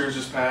Oscars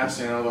just passed.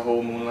 You know, the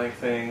whole Moonlight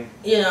thing.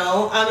 You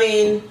know, I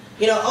mean,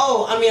 you know.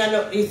 Oh, I mean, I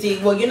know. You see,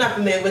 well, you're not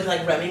familiar with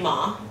like Remy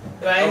Ma,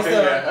 right? Okay,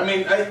 so, yeah. I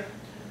mean,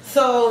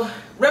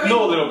 Remy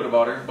know a little bit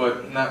about her,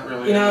 but not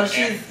really. You know,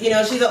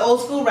 she's an old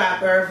school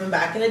rapper from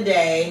back in the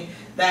day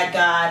that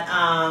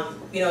got,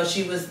 you know,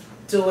 she was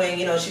doing,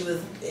 you know, she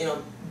was, you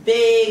know,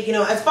 big, you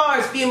know, as far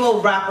as female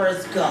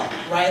rappers go,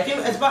 right?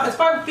 As far as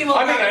female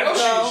rappers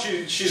go,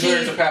 she's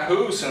married to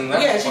Papoose, and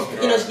that's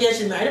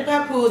she's married to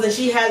Papoose, and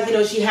she has, you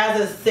know, she has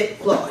a sick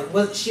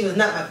flow. She was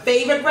not my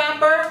favorite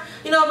rapper,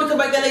 you know, because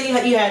back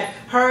then you had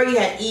her, you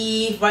had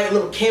Eve, right?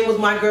 Little Kim was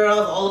my girl,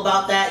 all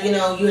about that, you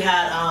know. You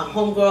had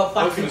homegirl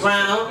Foxy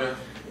Brown,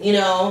 you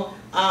know,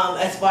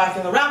 as far as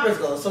female rappers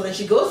go. So then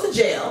she goes to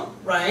jail,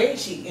 right?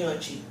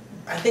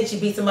 I think she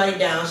beat somebody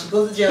down. She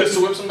goes to jail.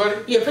 Pistol whip somebody?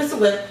 Yeah, pistol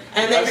whip.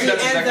 And then I think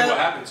that's exactly what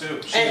happened too.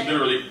 She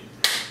literally,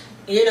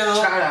 you know,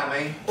 shot at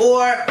me.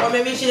 Or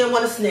maybe she didn't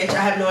want to snitch.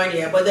 I have no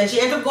idea. But then she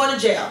ends up going to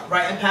jail,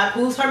 right? And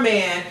Papoose, her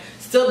man,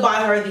 stood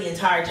by her the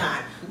entire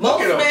time.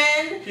 Most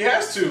men, he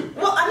has to.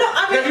 Well, I know.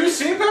 I mean, have you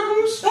seen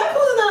Papoose?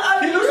 Papoose is not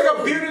ugly. He looks like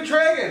a bearded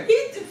dragon.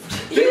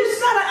 He's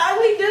not an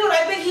ugly dude.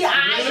 I think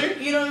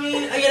really? You know what I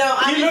mean? You know,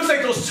 he looks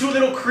like those two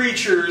little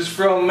creatures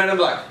from Men in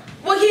Black.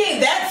 Well, he ain't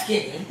that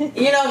skinny.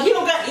 You know, he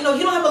don't got. You know,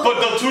 he don't have a. But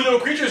the two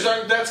little creatures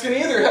aren't that skinny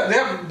either. They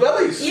have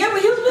bellies. Yeah,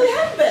 but he doesn't really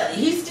have a belly.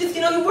 He's just,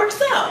 you know, he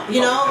works out. You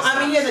know, I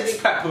mean, he has a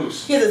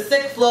Papoose. He has a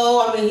sick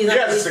flow. I mean, he's not. He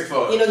has a sick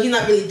flow. You know, he's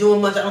not really doing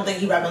much. I don't think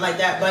he's rapping like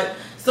that. But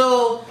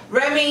so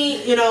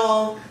Remy, you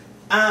know,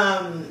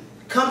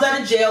 comes out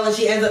of jail and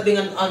she ends up being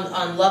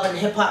on Love and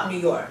Hip Hop New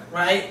York,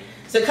 right?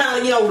 So kind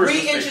of, you know,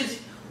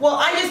 reintroduce. Well,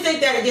 I just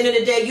think that at the end of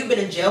the day, you've been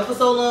in jail for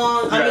so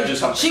long. I mean,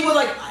 she was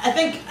like, I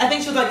think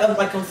she was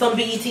like on some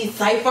BET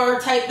Cypher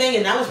type thing,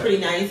 and that was pretty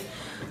nice.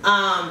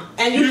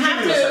 And you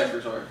have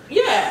to,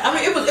 yeah. I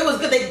mean, it was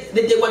good.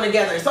 They did one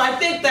together. So I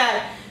think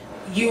that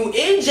you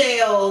in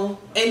jail,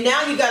 and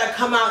now you got to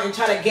come out and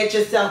try to get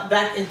yourself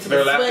back into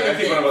the swing. I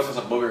think one of us has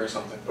a booger or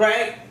something.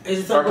 Right?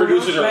 Our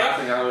producers are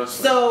laughing.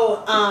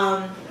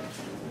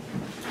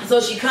 So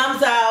she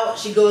comes out,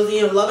 she goes,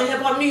 you know, Love and Hip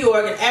Hop New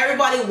York, and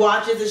everybody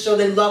watches the show,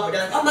 they love her.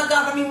 They're like, oh my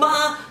God, Remy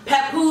Ma,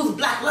 Papoose,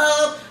 Black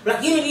Love,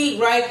 Black Unity,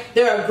 right?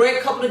 They're a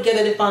great couple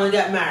together, they finally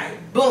got married.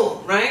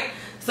 Boom, right?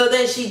 So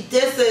then she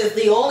disses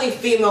the only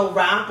female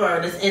rapper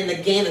that's in the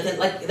game, that's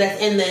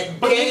in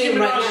the game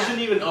right now. Shouldn't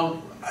even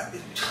No,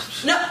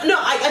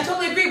 I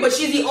totally agree, but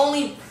she's the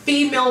only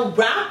female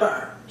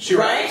rapper. She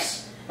raps?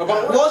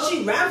 Well,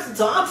 she raps and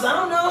talks. I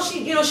don't know.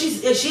 She ain't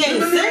singing,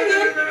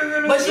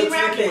 but she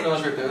rapping.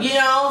 You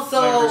know,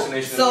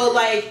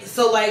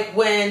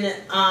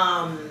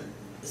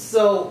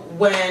 so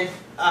when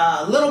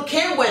Little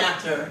Kim went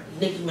after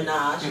Nicki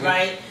Minaj,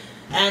 right?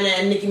 And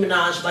then Nicki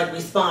Minaj like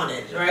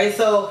responded, right?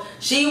 So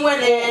she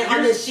went in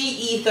on the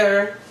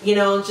Ether, you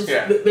know, just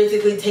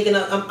basically taking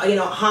a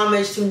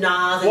homage to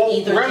Nas and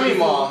Ether.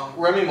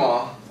 Remy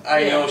Ma,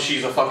 I know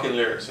she's a fucking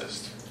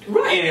lyricist,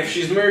 right? And if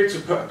she's married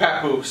to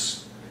Papoose,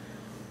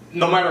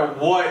 no matter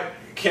what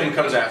Kim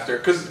comes after,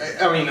 because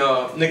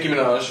Nicki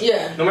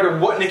Minaj, no matter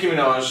what Nicki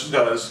Minaj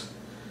does,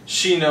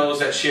 she knows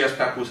that she has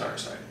Papoose on her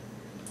side.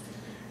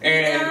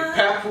 And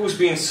Papoose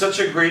being such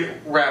a great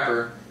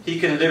rapper, he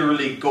can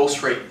literally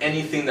ghostwrite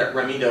anything that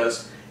Remy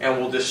does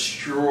and will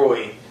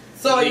destroy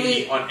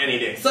Nicki on any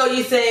day. So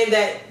you're saying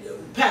that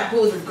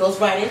Papoose is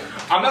ghostwriting?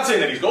 I'm not saying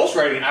that he's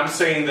ghostwriting. I'm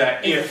saying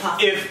that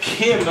if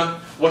Kim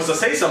was to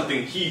say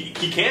something, he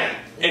can,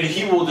 and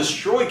he will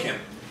destroy Kim.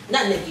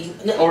 Not Nicki.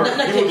 He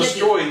will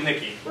destroy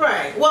Nicki.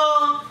 Right.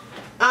 Well,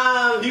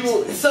 he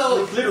will.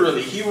 So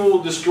literally, he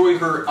will destroy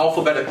her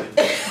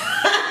alphabetically.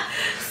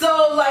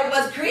 So like,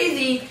 what's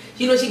crazy?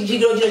 You know, she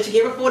gave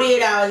her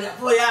 48 hours. You got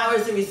 40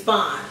 hours to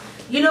respond.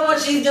 You know what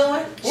she's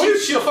doing? What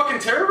is she, a fucking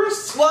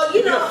terrorist? Well,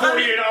 you know,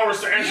 48 hours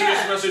to answer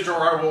this message, or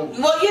I will.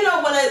 Well, you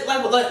know, when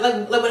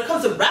when it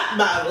comes to rap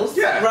battles,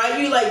 right?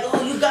 You like,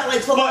 oh, you got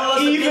like 12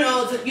 hours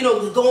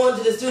to go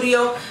into the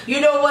studio. You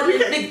know what?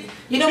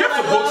 You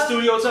have to book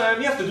studio time.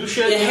 You have to do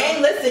shit. Yeah,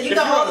 hey, listen, you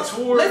got all the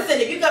tour.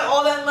 Listen, if you got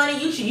all that money,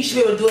 you should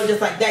be able to do it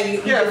just like that.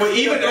 But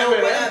even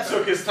Eminem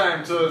took his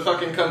time to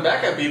fucking come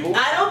back at people.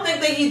 I don't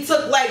think that he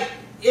took like.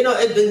 You know,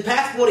 it's been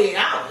past 48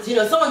 hours. You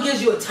know, someone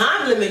gives you a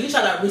time limit, you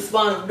try to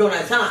respond during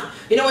that time.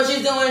 You know what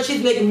she's doing?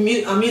 She's making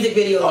a music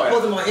video,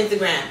 posting them on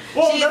Instagram.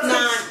 Well,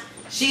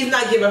 she's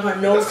not giving her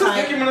no time. That's because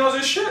Nicki Minaj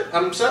is shit.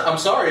 I'm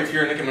sorry if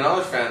you're a Nicki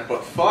Minaj fan,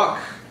 but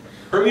fuck.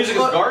 Her music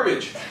is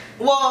garbage.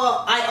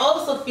 Well, I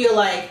also feel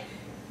like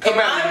if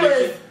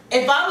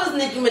I was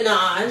Nicki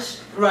Minaj,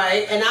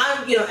 right, and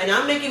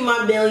I'm making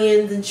my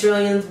billions and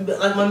trillions,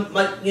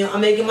 I'm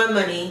making my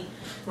money.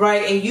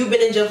 Right, and you've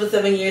been in jail for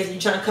 7 years, and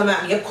you're trying to come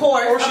at me. Of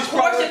course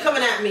you're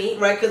coming at me,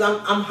 right? Because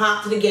I'm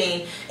hot to the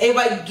game. And if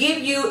I give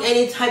you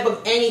any type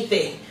of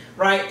anything,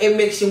 right, it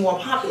makes you more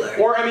popular.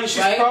 Or she's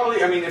probably.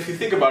 If you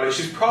think about it,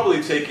 she's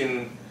probably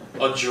taken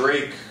a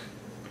Drake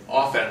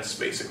offense,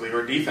 basically,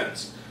 or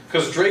defense.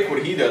 Because Drake,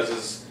 what he does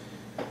is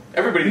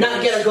everybody knows,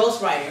 not get a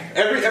ghostwriter.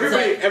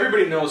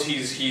 Everybody knows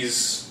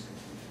he's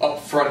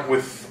upfront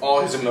with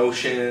all his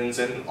emotions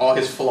and all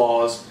his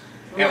flaws.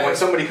 Right. And when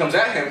somebody comes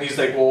at him, he's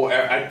like, "Well,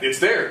 it's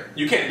there.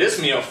 You can't diss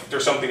me if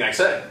there's something I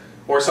said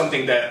or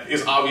something that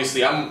is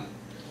obviously I'm."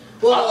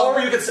 Or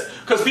you could say,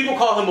 because people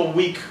call him a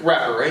weak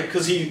rapper, right?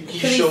 Because he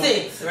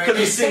sings, right? Because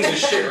he sings his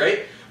shit,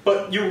 right?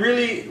 But you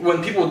really,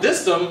 when people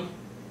dissed him,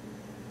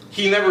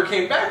 he never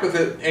came back with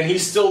it, and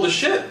he's still the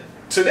shit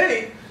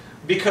today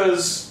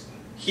because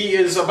he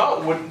is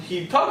about what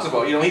he talks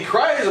about. You know, he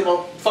cries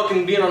about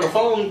fucking being on the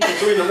phone till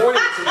 3 in the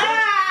morning.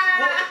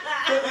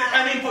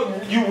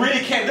 But you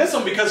really can't diss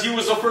him because he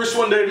was the first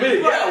one to admit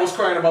it. Right. Yeah, I was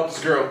crying about this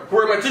girl.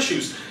 Where are my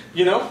tissues?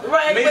 You know?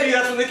 Right. Maybe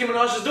that's what Nicki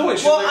Minaj is doing.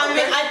 She's like, I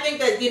mean, I think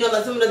that,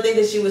 like some of the things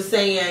that she was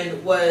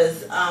saying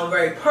was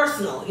very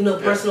personal.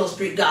 Personal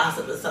street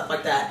gossip and stuff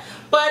like that.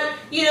 But,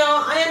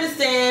 I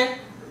understand.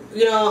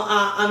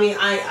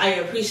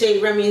 I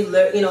appreciate Remy's,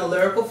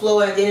 lyrical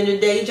flow. At the end of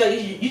the day,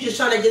 you just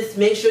trying to just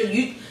make sure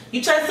you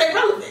try to stay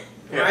relevant,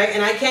 right?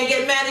 And I can't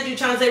get mad at you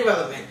trying to stay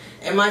relevant.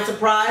 Am I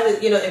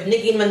surprised, if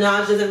Nicki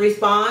Minaj doesn't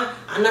respond?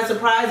 I'm not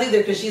surprised either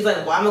because she's like,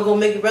 well, I'm going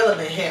to make it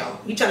relevant.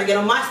 Hell, you trying to get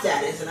on my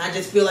status. And I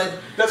just feel like...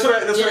 That's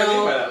what I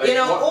mean by that. Like,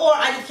 or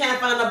I just can't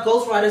find enough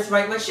ghostwriters to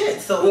write my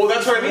shit. So well,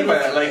 that's what I mean by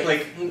that.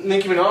 Like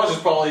Nicki Minaj is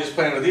probably just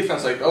playing the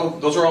defense like, oh,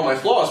 those are all my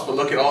flaws, but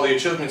look at all the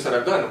achievements that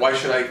I've done. Why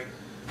should I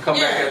come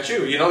back at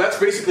you? That's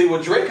basically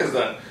what Drake has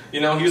done.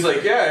 He's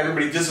like, yeah,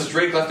 everybody disses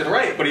Drake left and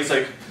right, but he's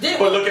like,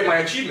 but look at my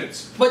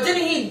achievements. But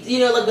didn't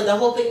he, like with the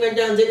whole thing went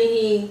down, didn't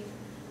he...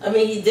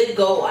 he did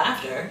go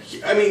after.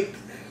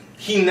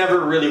 He never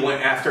really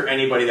went after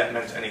anybody that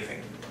meant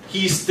anything.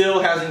 He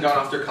still hasn't gone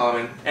after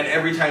Common, and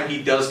every time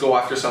he does go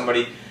after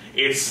somebody,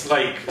 it's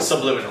like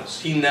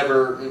subliminals. He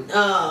never...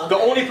 Oh, okay.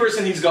 The only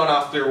person he's gone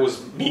after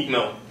was Meek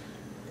Mill.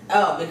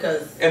 Oh,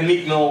 because... And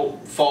Meek Mill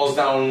falls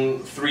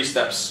down 3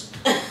 steps.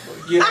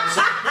 You know what I'm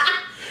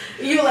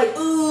saying? You're like,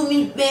 ooh,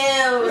 Meek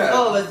Mill. Yeah.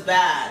 Oh, it's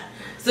bad.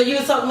 So you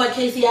were talking about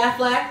Casey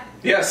Affleck?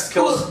 Yes,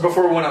 because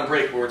before we went on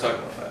break, we were talking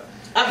about that.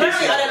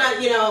 Apparently,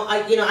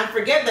 I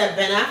forget that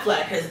Ben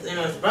Affleck, his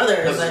brother,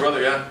 is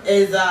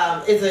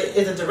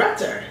a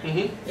director.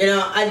 Mm-hmm.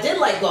 I did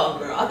like Golden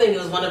Girl. I think it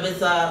was one of his,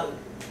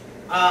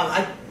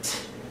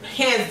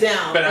 hands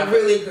down,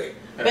 really great.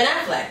 Yeah. Ben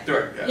Affleck,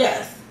 director. Yeah.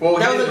 Yes, well,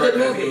 that was a good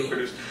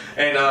movie.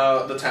 And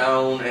The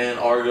Town and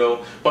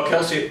Argo, but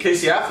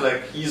Casey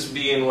Affleck, he's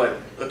being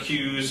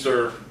accused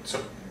or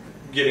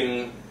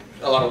getting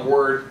a lot of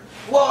word.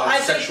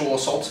 Sexual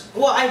assault.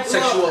 I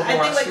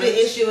think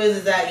the issue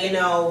is that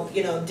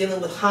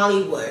dealing with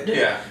Hollywood.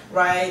 Yeah.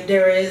 Right.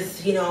 There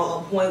is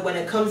a point when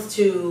it comes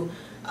to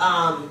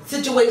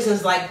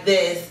situations like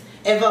this.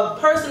 If a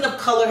person of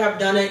color have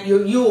done it,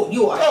 you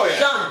are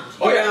shunned.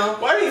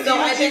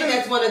 I think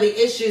that's one of the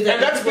issues that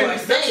people are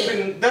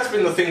saying. That's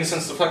been the thing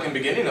since the fucking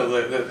beginning of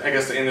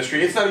the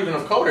industry. It's not even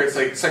of color. It's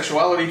like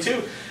sexuality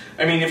too.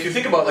 I mean, if you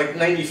think about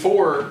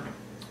 '94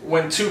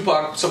 when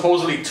Tupac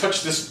supposedly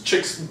touched this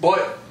chick's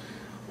butt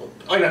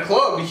in a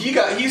club,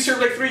 he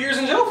served 3 years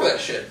in jail for that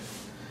shit.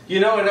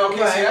 And now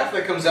Casey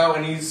Affleck comes out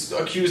and he's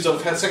accused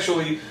of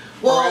sexually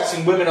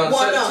harassing women on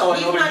set,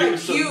 telling other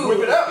dudes to whip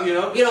it out.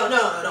 No.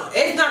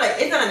 It's not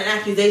an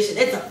accusation.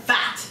 It's a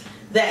fact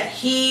that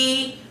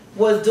he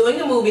was doing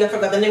a movie. I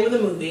forgot the name of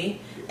the movie.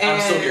 And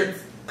I'm Still Here.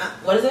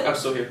 What is it? I'm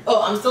Still Here.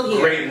 Oh, I'm Still Here.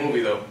 Great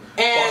movie though.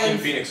 And fucking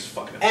Phoenix is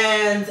fucking.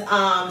 And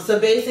so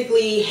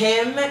basically,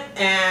 him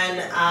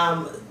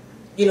and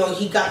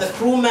he got the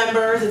crew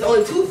members. It's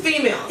only 2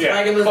 females,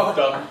 right? It was fucked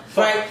up.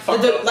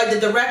 The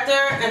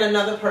director and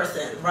another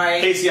person, right?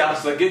 Casey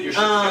Affleck, get your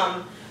shit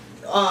together.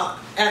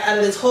 Out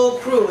of this whole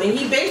crew, and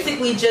he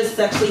basically just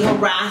sexually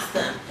harassed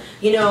them.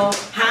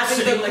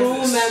 Having the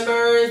crew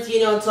members,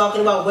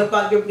 talking about whip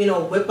out your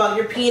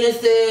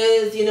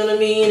penises, you know what I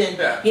mean, and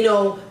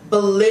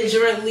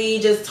belligerently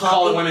just talking,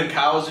 calling women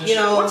cows and shit.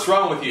 What's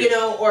wrong with you?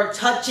 Or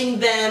touching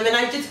them, and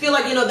I just feel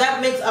like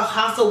that makes a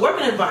hostile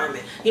working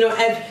environment.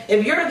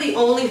 If you're the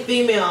only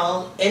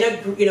female in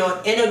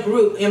a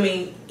group, I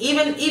mean,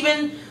 even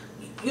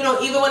when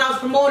I was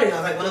promoting,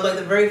 I was one of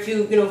the very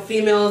few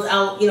females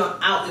out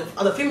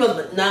other females,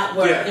 but not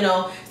where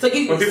So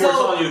you when people are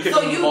telling you to kick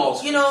the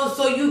balls.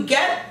 So you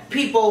get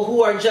people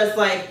who are just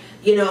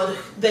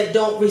that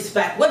don't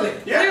respect women.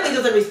 Yeah. Clearly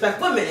doesn't respect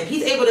women. If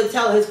he's able to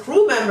tell his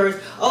crew members,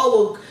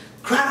 oh, well,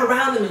 crap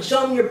around him and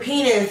show him your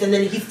penis, and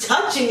then he's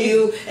touching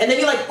you, and then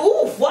you're like,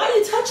 oof, why are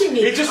you touching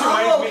me? It just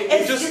reminds me.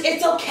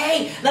 It's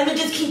okay. Let me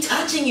just keep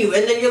touching you,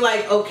 and then you're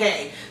like,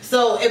 okay.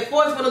 So it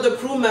forced one of the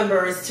crew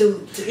members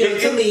to leave.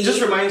 It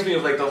just reminds me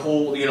of the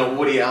whole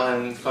Woody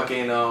Allen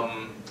fucking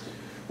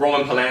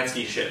Roman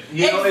Polanski shit.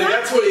 And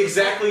that's what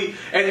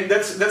and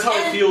that's how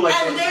I feel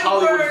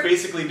Hollywood's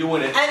basically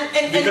doing it. And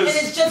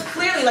it's just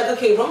clearly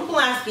Roman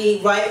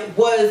Polanski, right,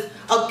 was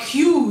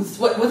accused.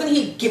 Wasn't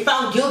he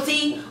found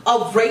guilty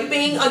of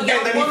raping a young woman?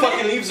 And then he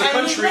fucking leaves the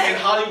country, and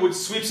Hollywood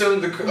sweeps him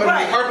under the carpet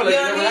like it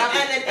never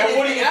happened. And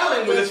Woody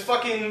Allen with his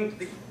fucking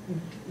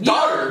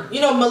daughter.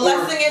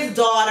 Molesting his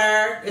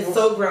daughter is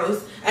so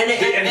gross. And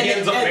he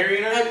ends up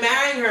marrying her? And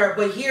marrying her.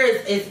 But here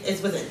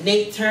was it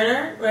Nate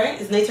Turner, right?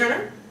 Is Nate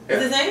Turner? Yeah.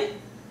 Is his name?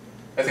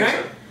 I think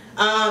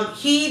so.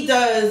 He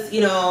does,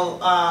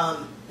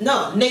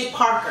 no, Nate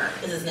Parker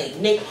is his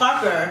name. Nate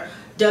Parker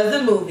does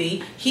the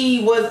movie.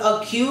 He was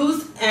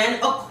accused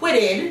and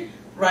acquitted,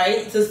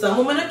 right? So some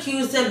woman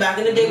accused him back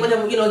in the day when,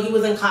 he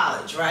was in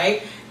college,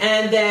 right?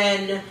 And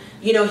then,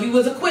 he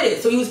was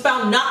acquitted. So he was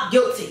found not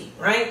guilty,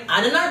 right?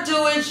 I did not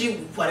do it.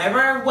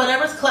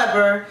 Whatever's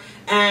clever.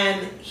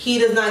 And he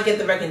does not get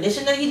the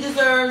recognition that he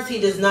deserves. He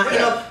does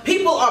not,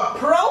 people are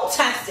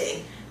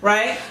protesting,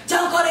 right?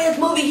 Don't go to his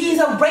movie. He's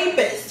a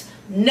rapist.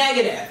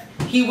 Negative.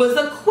 He was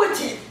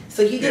acquitted.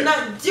 So he did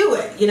not do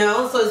it,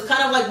 So it's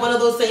kind of like one of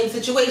those same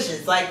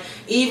situations. Like,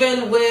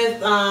 even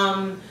with,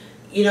 who's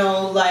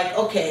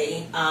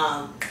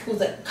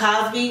that?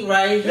 Cosby,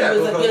 right? He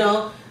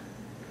was,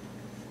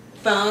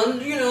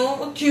 found,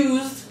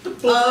 accused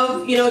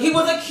of, he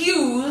was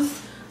accused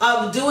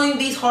of doing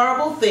these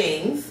horrible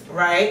things,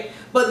 right?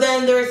 But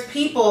then there's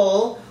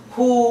people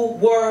who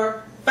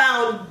were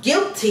found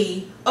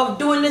guilty of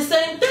doing the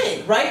same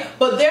thing, right?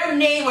 But their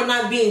name are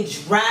not being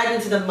dragged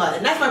into the mud.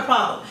 And that's my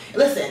problem.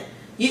 Listen,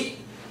 if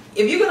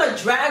you're going to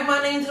drag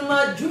my name into the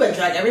mud, you better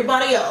drag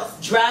everybody else.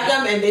 Drag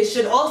them, and they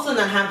should also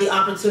not have the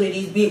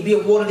opportunities, be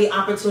awarded the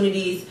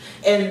opportunities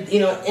in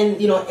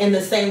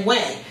the same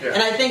way. Yeah.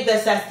 And I think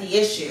that's the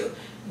issue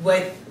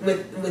with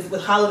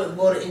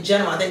Hollywood in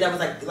general. I think that was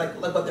like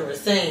what they were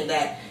saying,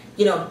 that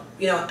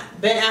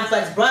Ben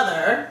Affleck's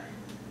brother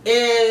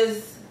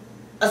is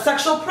a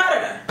sexual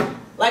predator,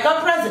 like our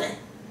president,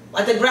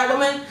 like to grab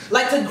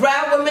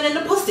women in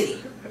the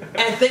pussy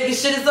and thinking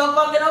shit is so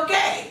fucking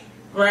okay,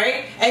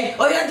 right? And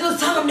all you gotta do is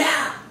tell them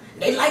down.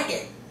 They like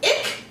it.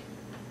 Ick.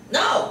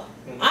 No,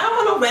 I don't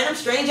want no random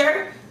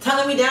stranger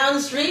telling me down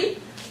the street.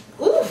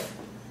 Oof.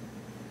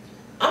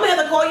 I'm gonna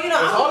have to call you.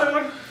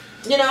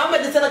 I'm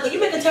going to say, like, you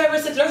making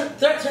terroristic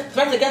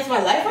threats against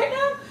my life right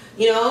now?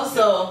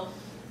 So,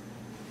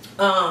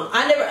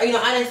 I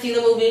didn't see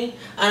the movie,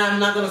 and I'm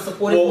not going to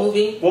support the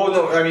movie. Well,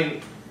 no, I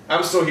mean,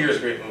 I'm Still Here is a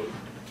great movie.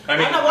 I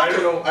mean, I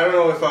don't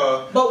know if,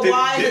 but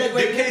why is it a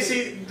great movie? Did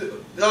Casey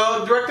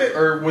direct it,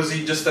 or was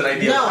he just an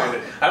idea behind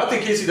it? I don't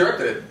think Casey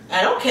directed it.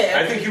 I don't care.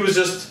 I think he was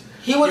just...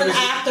 He was an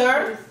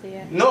actor.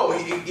 No,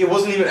 it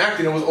wasn't even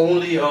acting. It was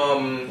only...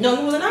 No,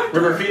 he was an actor.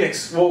 River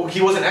Phoenix. Well,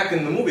 he wasn't acting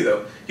in the movie,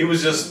 though. He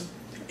was just...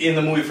 in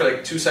the movie for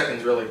like 2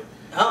 seconds, really.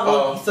 Oh,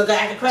 well, he still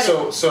got acting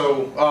credit.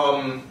 So,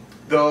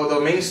 the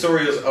main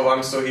story of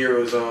I'm Still Here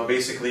was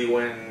basically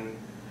when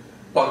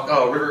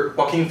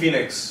Joaquin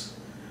Phoenix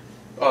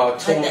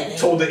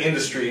told the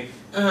industry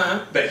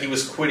that he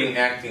was quitting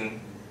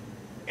acting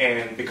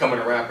and becoming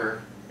a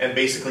rapper, and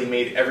basically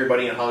made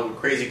everybody in Hollywood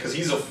crazy, because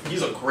he's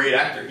a great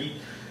actor.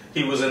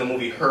 He was in the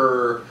movie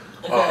Her.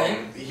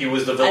 Okay. He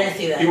was the villain. I didn't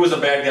see that. He was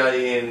a bad guy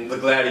in The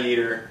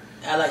Gladiator.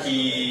 I like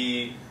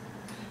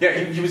Yeah,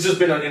 he was just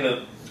been in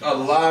a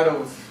lot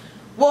of.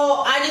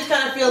 Well, I just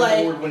kind of feel like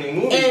award-winning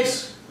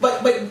movies.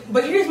 But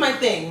here's my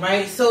thing,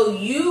 right? So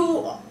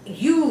you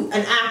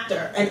an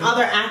actor and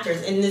other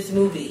actors in this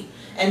movie,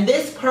 and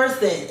this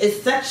person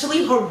is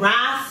sexually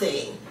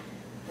harassing,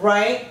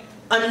 right?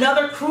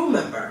 Another crew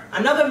member,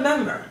 another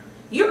member.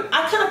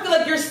 I kind of feel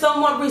like you're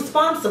somewhat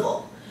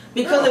responsible.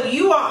 Because if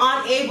you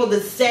are unable to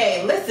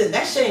say, listen,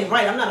 that shit ain't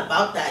right, I'm not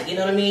about that, you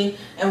know what I mean?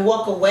 And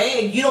walk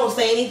away, and you don't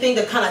say anything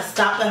to kind of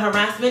stop the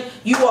harassment,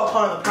 you are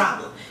part of the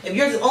problem. If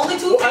you're only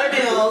two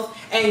females,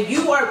 and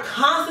you are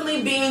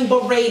constantly being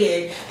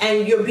berated,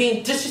 and you're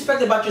being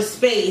disrespected about your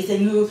space,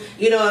 and you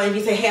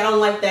say, hey, I don't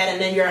like that, and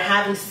then you're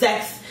having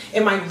sex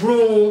in my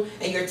room,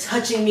 and you're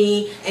touching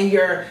me, and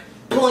you're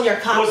pulling your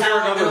cock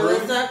out, and all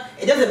this stuff,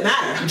 it doesn't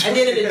matter. At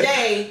the end of the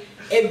day,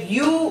 if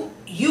you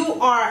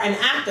are an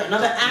actor,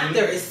 another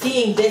actor is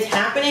seeing this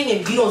happening,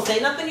 and you don't say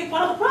nothing, you're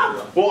part of the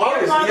problem. Well,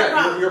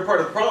 obviously, you're part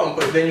of the problem,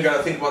 but then you got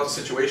to think about the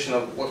situation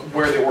of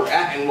where they were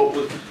at and what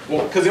was,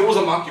 because it was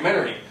a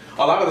mockumentary.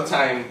 A lot of the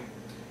time,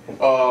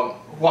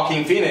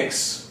 Joaquin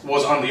Phoenix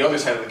was on the other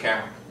side of the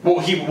camera. Well,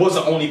 he was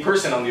the only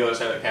person on the other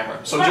side of the camera.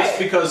 So just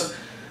because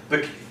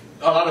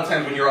a lot of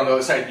times when you're on the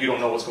other side, you don't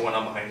know what's going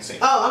on behind the scenes.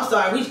 Oh, I'm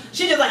sorry.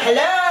 She's just like,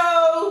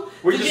 hello.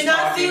 Did you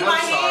not see my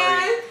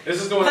hand?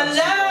 This is going on.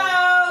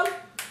 Hello.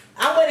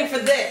 I'm waiting for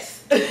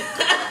this. I'm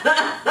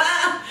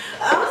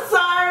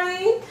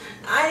sorry.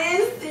 I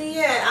didn't see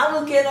it. I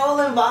was getting all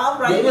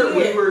involved right here.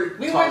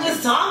 We were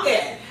just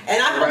talking.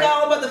 And I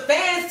forgot all about the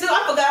fans too.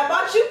 I forgot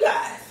about you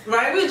guys.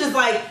 Right? We were just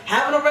like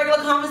having a regular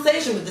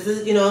conversation. But this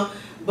is,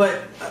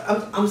 but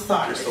I'm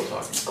sorry. You're still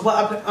talking.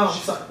 But I'm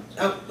sorry.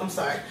 I'm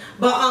sorry.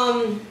 But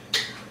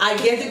I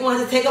guess we're going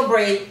to have to take a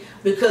break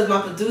because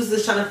my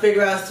producer's trying to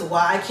figure out as to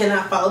why I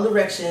cannot follow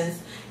directions.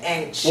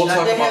 And we'll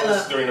talk about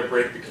this during the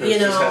break because this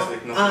has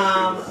like nothing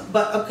to do with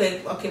but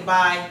okay,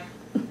 bye.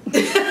 So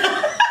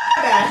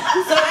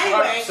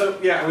anyway, so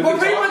yeah, we're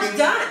pretty much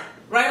done.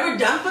 Right, we're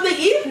done for the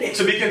evening.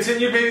 To be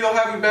continued, maybe they'll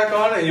have you back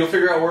on and you'll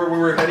figure out where we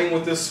were heading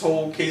with this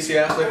whole Casey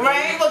Affleck.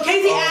 Right, well,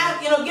 Casey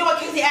Affleck, you know, give up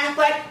Casey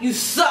Affleck, you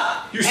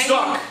suck. You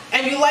suck.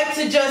 And you like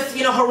to just,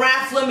 you know,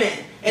 harass women.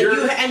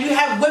 And you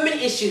have women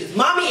issues,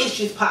 mommy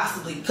issues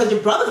possibly, because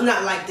your brother's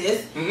not like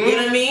this. You know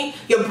what I mean?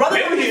 Your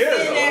brother would be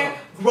sitting there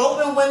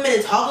groping women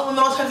and talking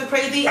women all types of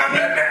crazy. I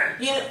mean,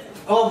 you know,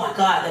 oh my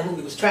God, that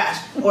movie was trash,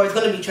 or it's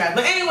gonna be trash.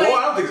 But anyway, well,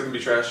 I don't think it's gonna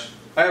be trash.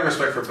 I have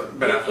respect for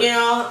Ben Affleck. You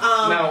know,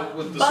 now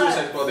with the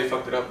Suicide Squad, they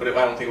fucked it up, but I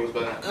don't think it was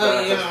Ben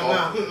Affleck's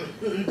fault.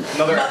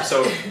 Another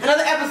episode.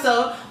 Another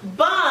episode,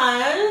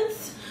 but.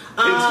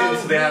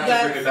 Hint, they have to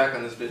bring it back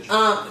on this bitch.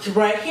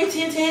 Right,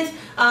 hint.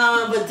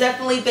 But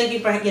definitely thank you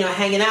for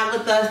hanging out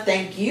with us.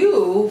 Thank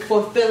you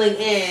for filling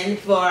in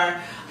for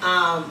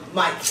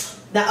Mike,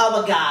 the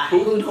other guy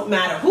who don't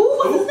matter.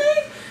 What's his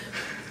name?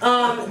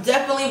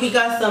 Definitely we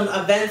got some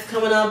events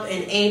coming up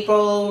in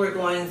April. We're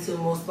going to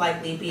most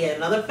likely be at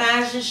another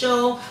fashion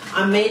show.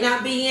 I may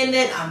not be in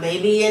it. I may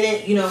be in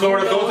it. You know,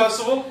 Florida Film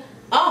Festival.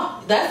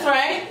 Oh, that's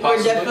right. Possibly.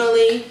 We're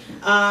definitely.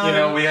 You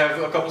know, we have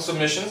a couple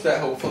submissions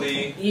that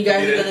hopefully you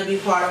guys are going to be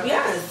part of.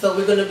 Yeah, so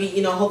we're going to be,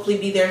 you know, hopefully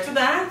be there for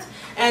that.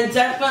 And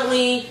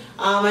definitely,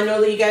 I know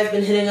that you guys have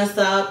been hitting us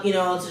up, you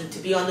know, to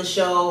be on the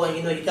show, and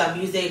you know, you got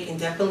music, and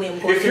definitely I'm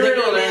going to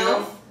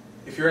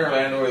if you're in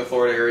Orlando or the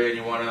Florida area and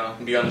you want to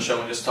be on the show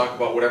and just talk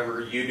about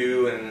whatever you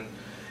do and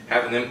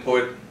have an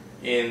input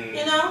in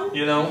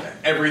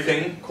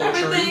everything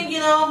culturally. Everything, you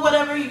know,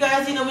 whatever you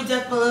guys, you know, we're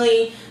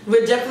definitely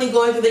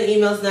going through the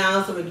emails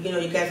now, so you know,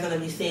 you guys are going to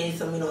be seeing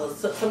some, you know,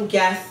 some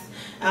guests,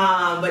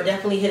 but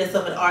definitely hit us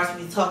up at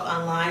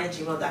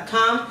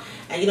rsvtalkonline@gmail.com,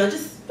 and you know,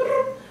 just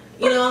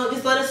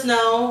let us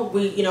know.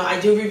 I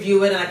do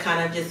review it, and I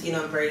kind of just, you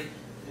know,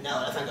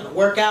 that's not going to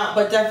work out,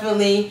 but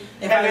definitely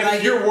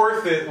if you're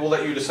worth it, we'll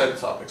let you decide the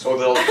topics, or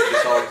they'll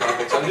decide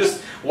the topics.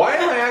 Why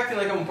am I acting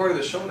like I'm a part of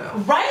the show now?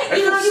 Right?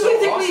 You know, you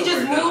basically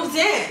just moved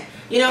in.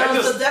 You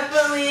know, so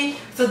definitely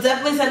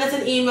send us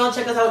an email.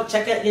 Check us out.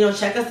 Check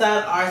us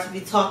out.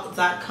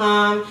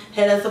 rsvtalk.com.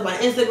 Hit us up on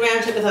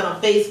Instagram. Check us out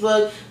on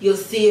Facebook. You'll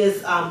see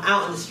us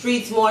out in the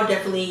streets more.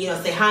 Definitely, you know,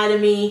 say hi to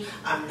me.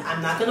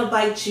 I'm not gonna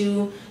bite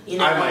you. You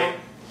know. I might.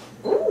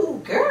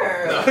 Ooh,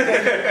 girl. No.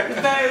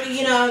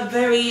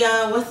 very,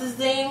 what's his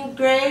name?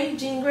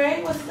 Jean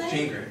Grey? What's his name?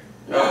 Jean Grey.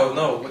 Oh,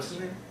 no, what's his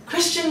name?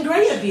 Christian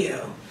Grey of you.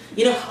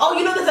 You know,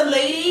 there's a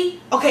lady.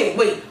 Okay,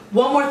 wait,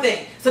 one more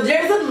thing. So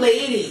there's a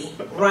lady,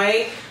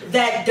 right,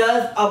 that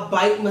does a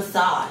bite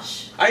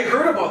massage. I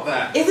heard about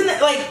that. Isn't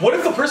it like... What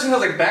if the person has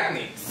like back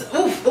knee?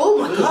 Oof, oh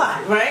my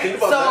God, right? Think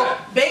about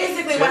that.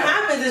 Basically what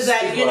happens is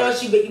that, you know,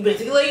 she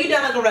basically lay you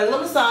down like a regular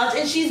massage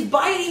and she's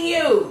biting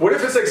you. What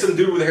if it's like some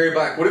dude with a hairy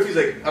back? What if he's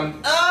like,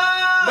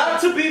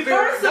 not to be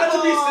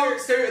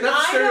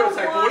stereotype,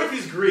 but what if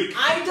he's Greek?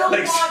 I don't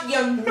want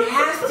your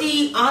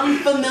nasty,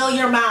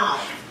 unfamiliar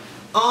mouth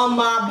on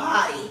my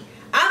body.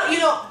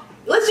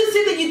 Let's just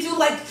say that you do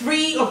like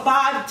 3 or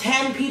 5,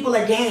 10 people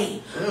a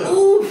day.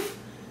 Oof.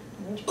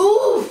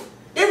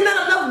 There's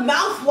not enough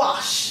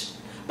mouthwash.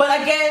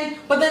 But then,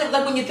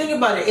 like, when you think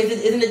about it,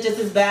 isn't it just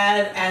as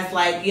bad as,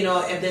 like, you know,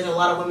 if there's a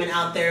lot of women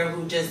out there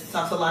who just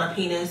sucks a lot of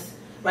penis,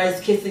 right?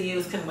 It's kissing you,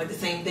 it's kind of like the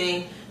same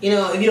thing. You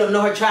know, if you don't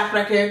know her track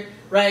record,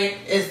 right?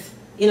 It's,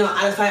 you know,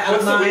 out of sight, out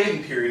of mind. What's the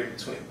waiting period in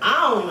between?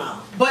 I don't know.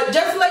 But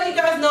just to let you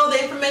guys know,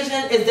 the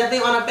information is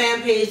definitely on our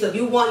fan page. So if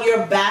you want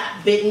your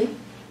back bitten,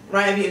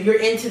 right? If you're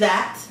into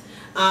that,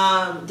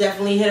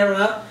 definitely hit her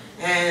up.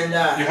 And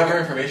you have her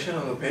information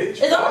on the page?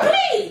 It's on the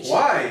page.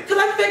 Why? Because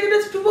I figured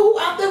there's people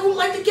out there who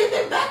like to get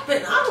their back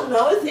bitten. I don't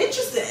know. It's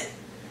interesting.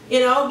 You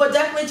know, but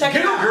definitely check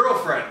it out. Get a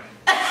girlfriend.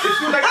 If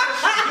you like that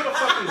shit, get a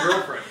fucking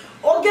girlfriend.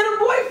 Or get a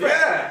boyfriend.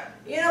 Yeah.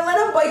 You know, let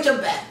them bite your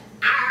back.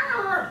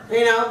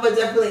 You know, but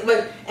definitely.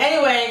 But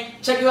anyway,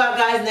 check you out,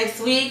 guys,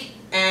 next week.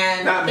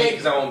 And not me,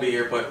 because I won't be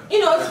here, but you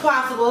know, it's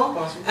possible.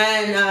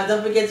 And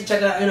don't forget to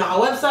check out, you know, our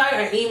website,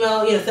 our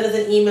email. You know, send us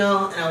an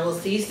email, and I will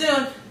see you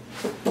soon.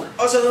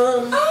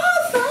 Awesome.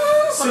 Awesome.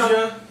 See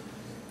ya.